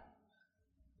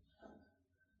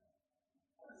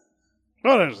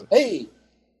 What is it? Hey,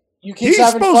 you kids He's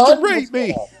having supposed to fun? rape What's going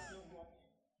me. on?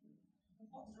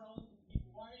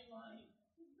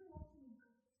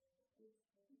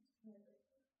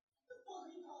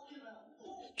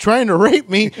 Trying to rape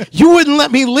me. You wouldn't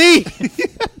let me leave.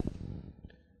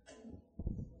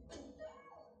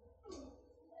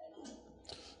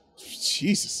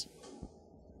 Jesus.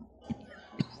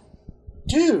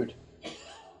 Dude.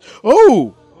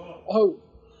 Oh. Oh,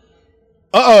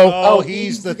 Uh-oh. Oh,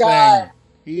 he's the guy. thing.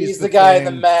 He's the guy in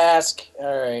the thing. mask.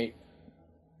 All right.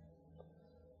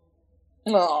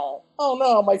 No. Oh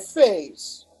no, my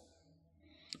face.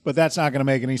 But that's not going to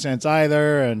make any sense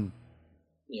either. And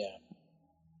Yeah.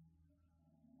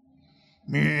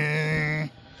 meh.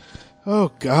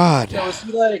 Oh, God. So is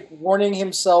he like warning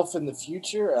himself in the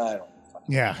future? I don't know.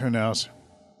 Yeah, who knows?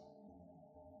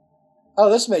 Oh,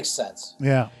 this makes sense.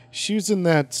 Yeah, She was in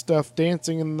that stuff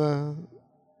dancing in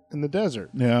the desert.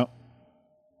 yeah.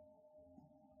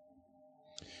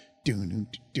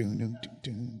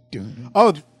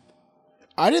 Oh,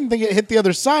 I didn't think it hit the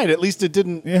other side. At least it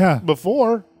didn't Yeah.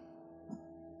 before.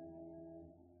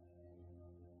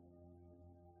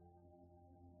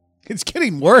 It's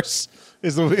getting worse.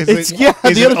 Is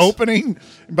the opening?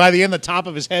 By the end, the top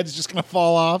of his head's just going to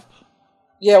fall off.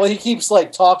 Yeah, well, he keeps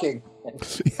like talking.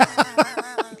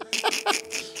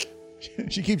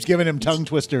 She keeps giving him tongue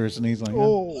twisters, and he's like,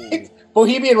 Oh.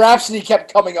 Bohemian Rhapsody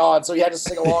kept coming on, so he had to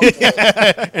sing along to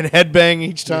it. And headbang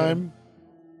each time.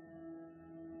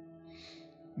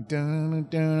 Dun,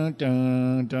 dun,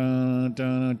 dun, dun,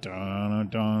 dun, dun,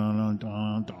 dun,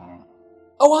 dun, dun.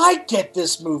 Oh, I get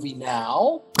this movie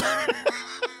now.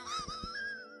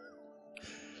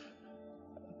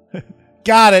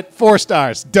 Got it. 4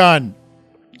 stars. Done.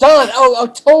 Done. Oh,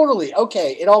 totally.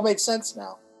 Okay, it all makes sense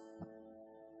now.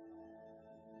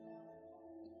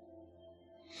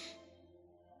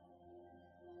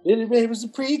 Billy Ray was the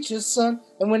preacher's son,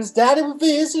 and when his daddy would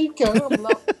visit, he'd come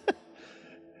along.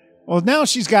 Well, now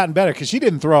she's gotten better because she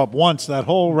didn't throw up once that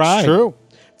whole ride. It's true.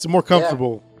 It's a more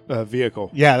comfortable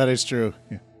vehicle. Yeah, that is true.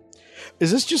 Yeah.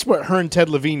 Is this just what her and Ted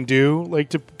Levine do, like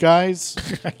to guys?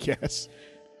 I guess.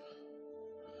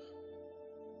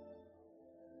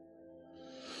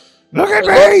 Look at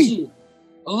me!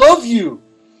 I love you.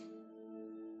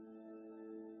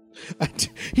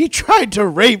 He tried to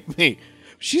rape me.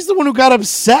 She's the one who got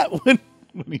upset when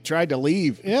He tried to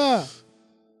leave. Yeah.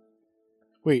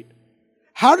 Wait.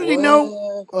 How did he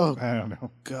know? Oh, I don't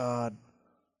know. God.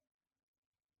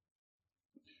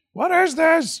 What is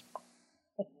this?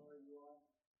 I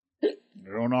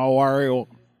don't know where you.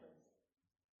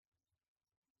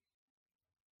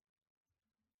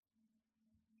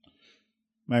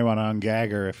 May want to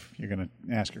ungag her if you're going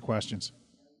to ask her questions.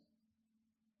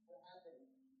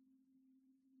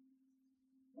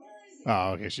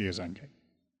 Oh, okay. She is ungag.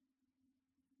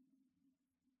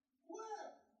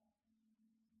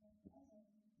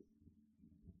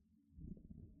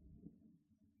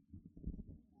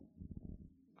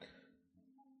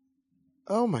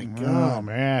 Oh, my God. Oh,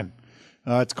 man.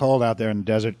 Oh, it's cold out there in the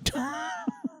desert.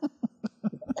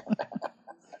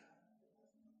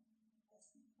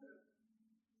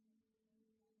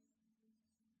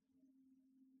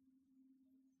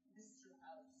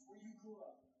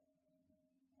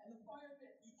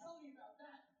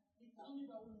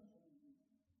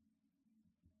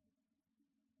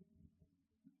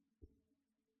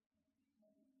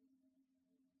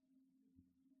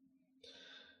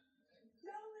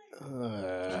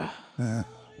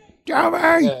 Tell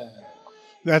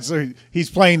me! He's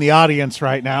playing the audience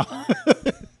right now.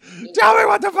 Tell me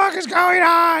what the fuck is going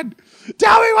on!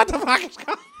 Tell me what the fuck is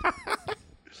going on!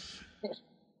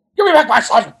 Give me back my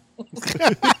son!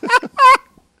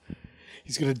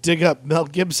 He's going to dig up Mel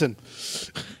Gibson.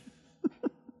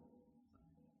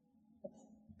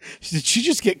 Did she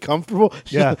just get comfortable?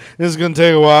 Yeah. This is going to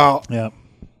take a while. Yeah.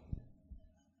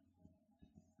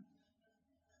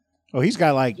 Oh, he's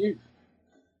got like... Dude,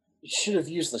 you should have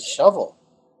used the shovel.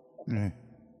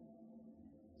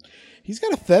 He's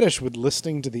got a fetish with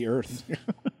listening to the earth.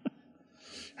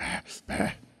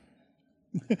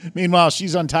 Meanwhile,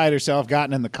 she's untied herself,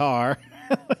 gotten in the car.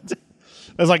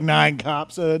 There's like 9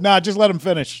 cops. No, just let him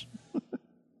finish.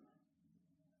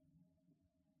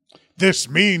 This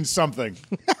means something.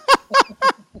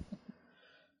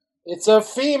 It's a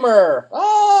femur.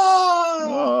 Ah!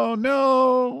 Oh,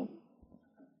 no.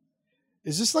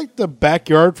 Is this like the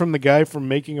backyard from the guy from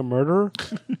Making a Murderer?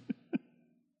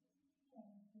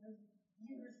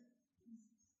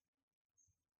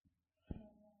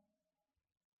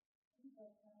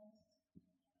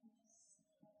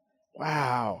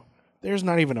 Wow. There's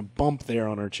not even a bump there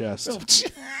on her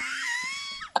chest.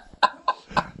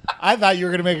 I thought you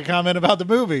were going to make a comment about the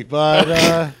movie, but...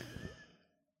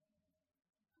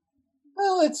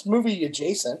 Well, it's movie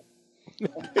adjacent.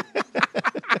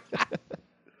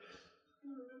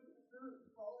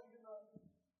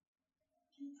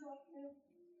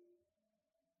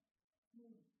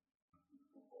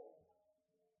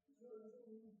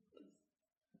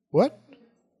 What?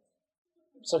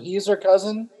 So he's her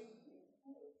cousin?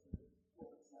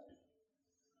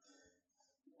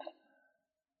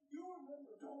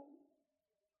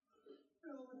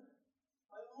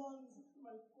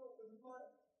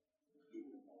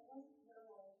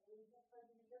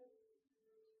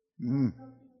 Mm.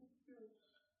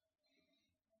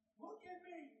 Look at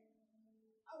me.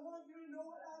 I want you to know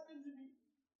what happened to me.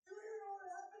 Do you know what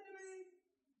happened to me?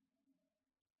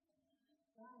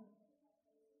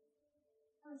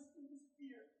 First it was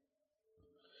fear.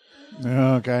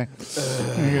 Okay.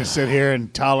 You're going to sit here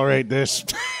and tolerate this.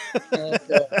 My body slip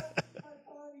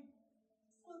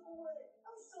away.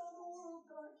 I saw the world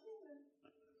darkening.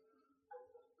 I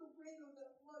felt the weight of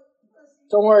that blood pressing.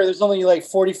 Don't worry, there's only like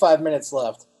 45 minutes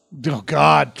left. Oh,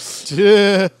 God.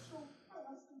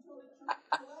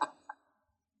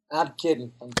 I'm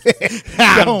kidding.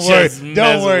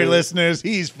 Don't worry, listeners.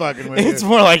 He's fucking with It's you.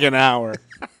 more like an hour.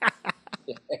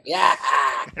 Yeah.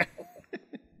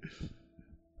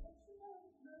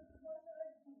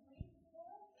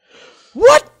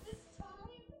 What?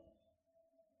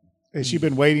 Has she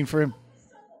been waiting for him?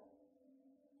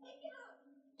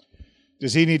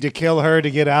 Does he need to kill her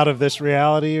to get out of this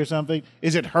reality or something?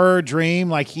 Is it her dream?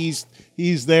 Like he's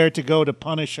there to go to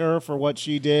punish her for what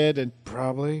she did, and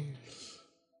Probably.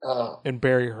 Oh, And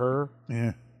bury her.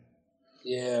 yeah.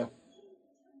 yeah.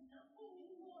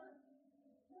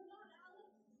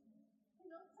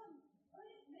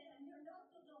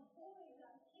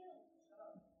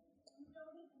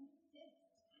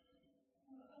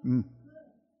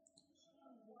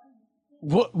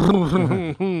 What?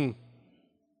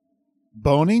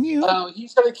 Boning you? Oh,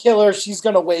 he's gonna kill her. She's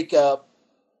gonna wake up,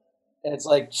 and it's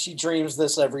like she dreams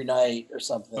this every night or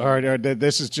something. Or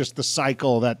this is just the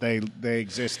cycle that they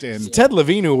exist in. Ted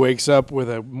Levine who wakes up with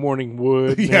a morning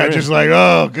wood. Yeah, just like,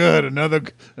 oh, good,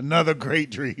 another great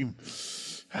dream.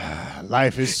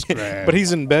 Life is grand. But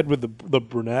he's in bed with the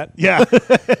brunette. yeah,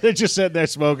 they're just sitting there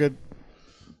smoking.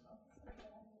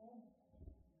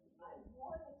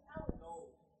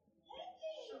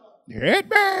 Hit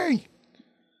me.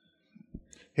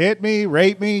 Hit me,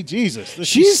 rape me, Jesus.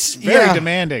 She's very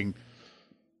demanding.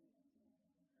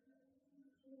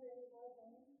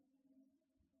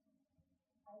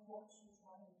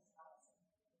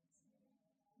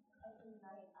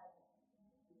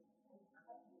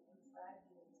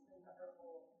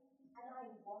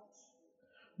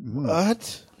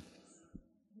 What?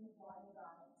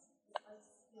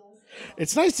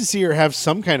 It's nice to see her have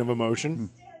some kind of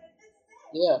emotion.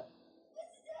 Yeah.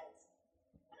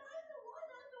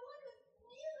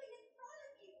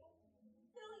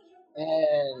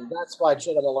 And that's why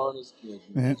Jenna Maloney's good.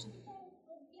 Yeah.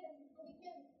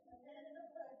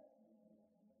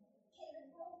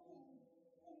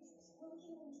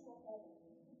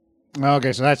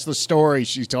 Okay, so that's the story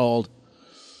she told.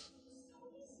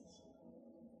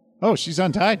 Oh, she's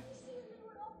untied.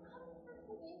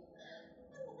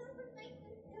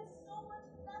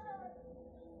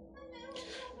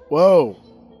 Whoa.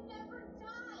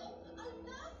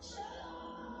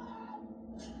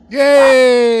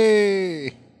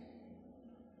 Yay!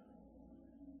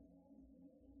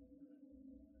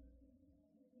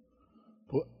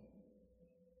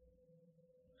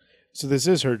 So this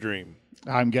is her dream.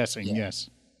 I'm guessing, yes.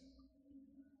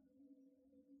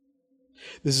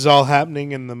 This is all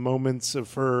happening in the moments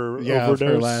of her Yeah, overdose. of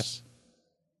her last.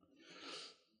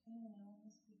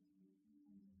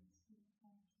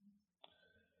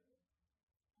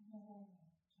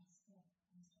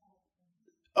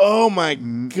 Oh my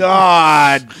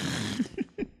God.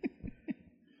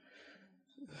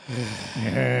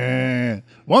 Yeah.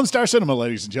 One Star Cinema,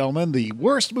 ladies and gentlemen. The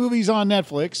worst movies on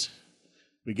Netflix,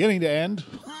 beginning to end.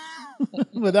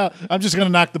 I'm just going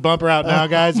to knock the bumper out now,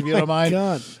 guys, if you don't mind.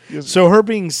 God. So her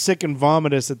being sick and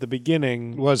vomitous at the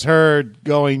beginning. Was her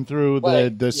going through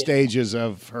the Yeah. stages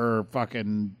of her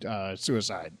fucking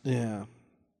suicide. Yeah.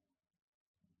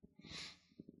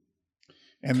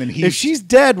 And then If she's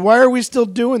dead, why are we still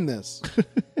doing this?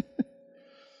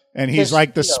 and he's Because,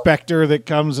 like the you know. specter that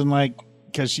comes and like,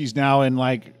 because she's now in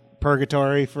like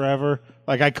purgatory forever.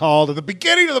 Like I called at the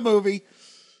beginning of the movie.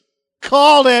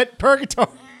 Called it purgatory.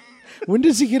 When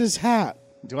does he get his hat?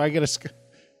 Do I get a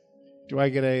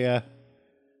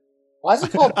Why is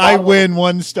it called? I Bottom of- win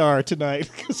 1 star tonight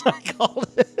because I called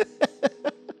it.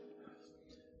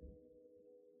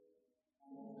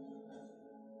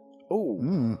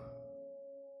 Oh.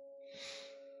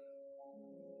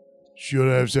 Should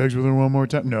I have sex with her one more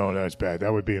time? No, that's bad.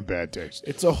 That would be in bad taste.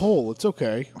 It's a hole. It's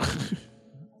okay.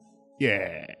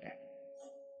 Yeah.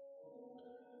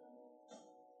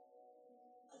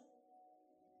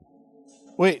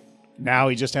 Wait. Now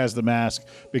he just has the mask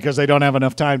because they don't have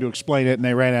enough time to explain it and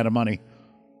they ran out of money.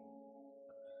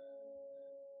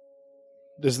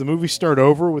 Does the movie start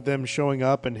over with them showing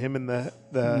up and him in the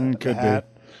Could be. hat?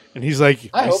 And he's like,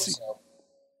 I hope see- so.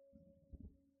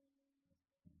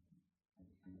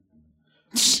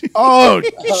 Oh,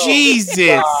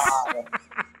 Jesus.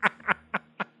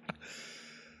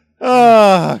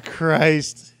 Oh,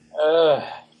 Christ. Ugh.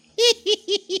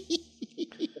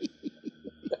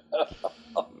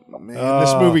 Man,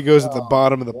 this movie goes at the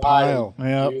bottom of the Why pile.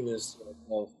 Yep. do this to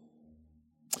myself?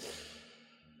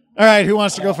 All right, who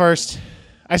wants to go first?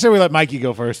 I say we let Mikey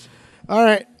go first. All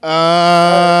right.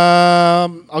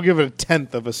 I'll give it a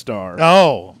 10th of a star.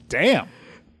 Oh, damn.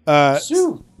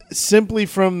 Shoot. Simply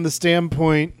from the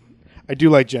standpoint, I do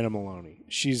like Jenna Maloney.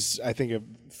 She's, I think, a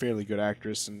fairly good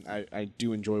actress, and I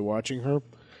do enjoy watching her.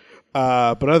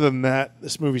 But other than that,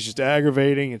 this movie's just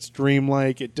aggravating. It's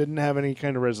dreamlike. It didn't have any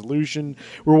kind of resolution.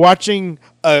 We're watching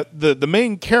the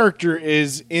main character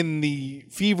is in the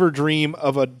fever dream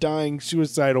of a dying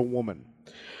suicidal woman.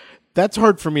 That's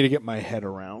hard for me to get my head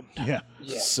around. Yeah.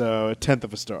 Yeah. So a 10th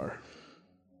of a star.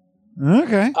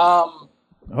 Okay.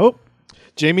 Oh,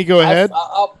 Jamie, go ahead.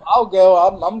 I'll go.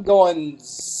 I'm going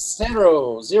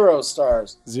zero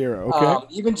stars. 0. Okay.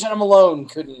 Even Jenna Malone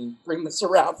couldn't bring this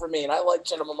around for me, and I like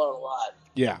Jenna Malone a lot.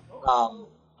 Yeah.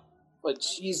 But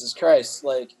Jesus Christ,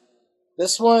 like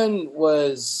this one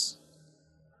was,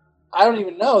 I don't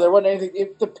even know. There wasn't anything.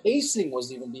 If the pacing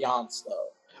was even beyond slow.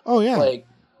 Oh yeah. Like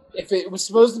if it was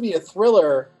supposed to be a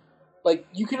thriller, like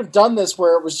you could have done this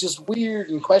where it was just weird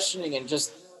and questioning and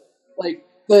just like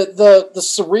the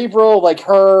cerebral, like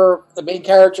the main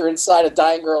character inside a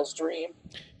dying girl's dream.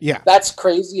 Yeah. That's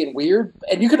crazy and weird,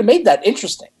 and you could have made that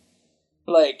interesting.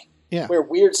 Like where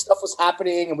weird stuff was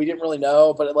happening and we didn't really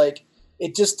know, but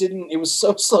it just didn't. It was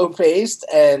so slow paced,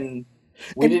 and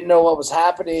we didn't know what was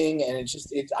happening, and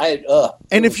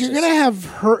And if you're gonna have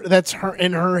her, that's her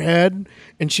in her head,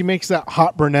 and she makes that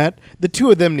hot brunette, the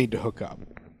two of them need to hook up,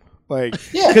 like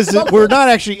because we're not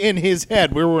actually in his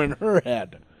head, we were in her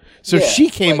head. So she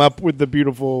came up with the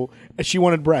beautiful. She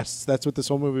wanted breasts. That's what this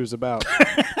whole movie was about.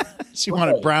 she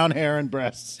wanted brown hair and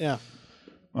breasts. Yeah.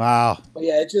 Wow. But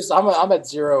yeah, it just I'm at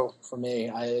 0 for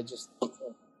me.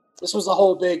 This was a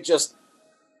whole big just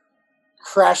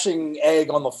crashing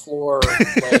egg on the floor,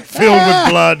 like, Filled with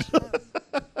blood.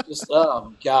 just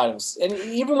oh god! And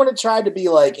even when it tried to be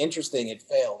like interesting, it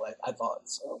failed. I thought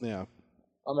so. Yeah.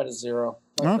 I'm at a 0.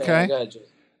 Okay. Go ahead, Jason.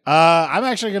 I'm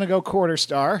actually going to go quarter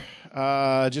star,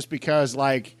 just because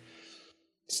like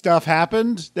stuff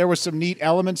happened. There were some neat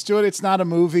elements to it. It's not a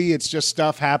movie. It's just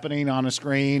stuff happening on a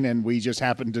screen, and we just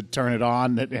happened to turn it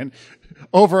on and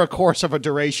over a course of a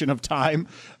duration of time,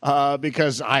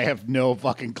 because I have no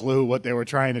fucking clue what they were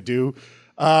trying to do.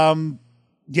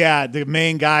 The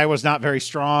main guy was not very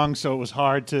strong, so it was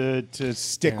hard to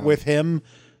stick with him.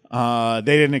 They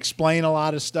didn't explain a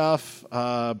lot of stuff.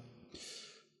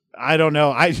 I don't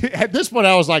know. At this point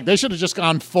I was like, they should have just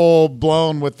gone full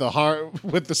blown with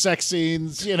the sex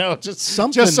scenes, just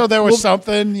something, just so there was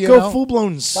something. Go full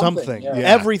blown something. Yeah.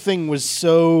 Everything was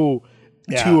so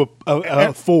to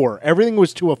a 4. Everything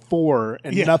was to a 4,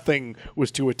 and nothing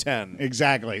was to a 10.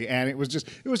 Exactly, and it was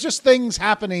just things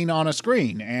happening on a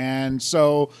screen, and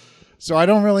so I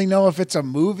don't really know if it's a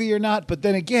movie or not. But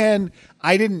then again,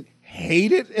 I didn't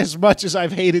hate it as much as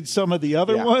I've hated some of the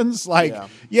other ones. Like,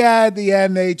 at the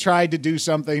end they tried to do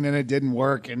something and it didn't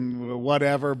work and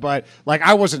whatever, but like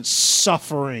I wasn't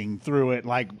suffering through it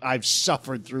like I've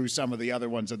suffered through some of the other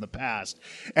ones in the past.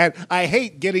 And I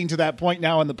hate getting to that point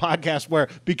now in the podcast where,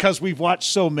 because we've watched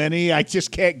so many, I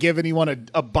just can't give anyone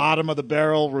a bottom of the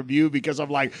barrel review, because I'm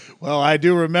like, well, I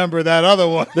do remember that other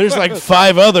one. There's like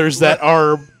 5 others that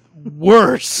are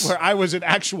worse, where I was in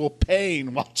actual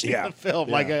pain watching the film.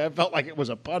 Like I felt like it was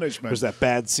a punishment. Was that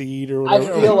bad seed or I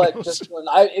whatever? feel like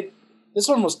this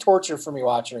one was torture for me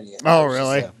watching it. Oh,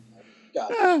 really?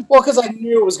 God. Well, because I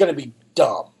knew it was going to be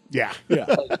dumb. Yeah.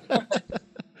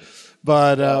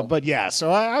 But yeah,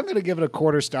 so I'm going to give it a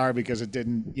quarter star because it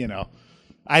didn't,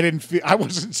 I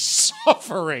wasn't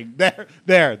suffering.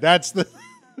 There, that's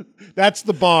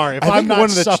the bar. If I'm not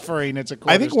suffering, it's a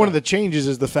quarter I think star. one of the changes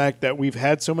is the fact that we've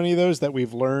had so many of those that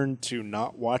we've learned to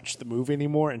not watch the movie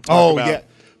anymore and talk about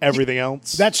everything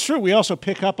else. That's true. We also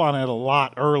pick up on it a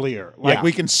lot earlier. Like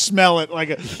we can smell it.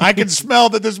 Like I can smell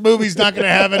that this movie's not going to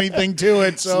have anything to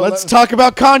it. So let's talk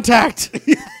about Contact.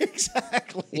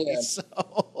 Exactly. Yeah.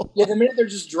 So. Yeah, the minute they're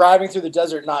just driving through the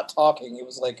desert not talking, it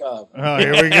was like, oh,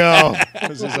 here we go.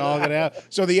 This is all going to happen.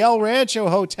 So the El Rancho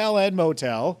Hotel and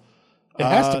Motel, it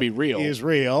has to be real. Is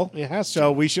real. It has to.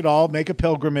 So we should all make a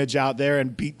pilgrimage out there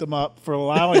and beat them up for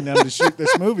allowing them to shoot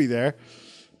this movie there.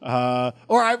 Or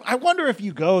I wonder if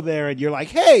you go there and you're like,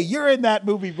 hey, you're in that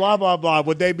movie, blah, blah, blah.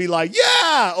 Would they be like,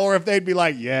 yeah? Or if they'd be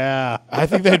like, yeah. I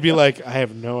think they'd be like, I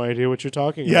have no idea what you're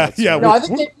talking about. Yeah. No, I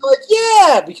think they'd be like,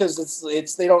 yeah, because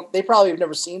they probably have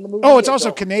never seen the movie. Oh, it's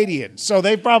also Canadian. So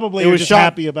they probably are just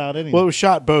happy about it. Well, it was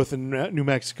shot both in New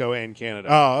Mexico and Canada.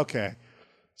 Oh, okay.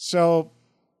 So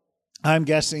I'm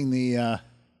guessing the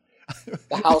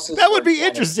houses. That would be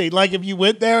interesting. Like if you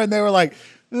went there and they were like,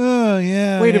 oh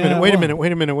yeah. Wait a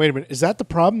minute. Is that the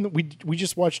problem that we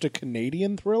just watched a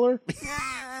Canadian thriller?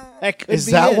 That could Is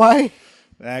be that it. why?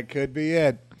 That could be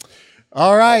it.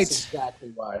 All right. That's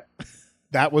exactly why.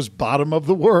 That was Bottom of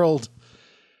the World.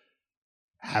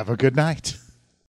 Have a good night.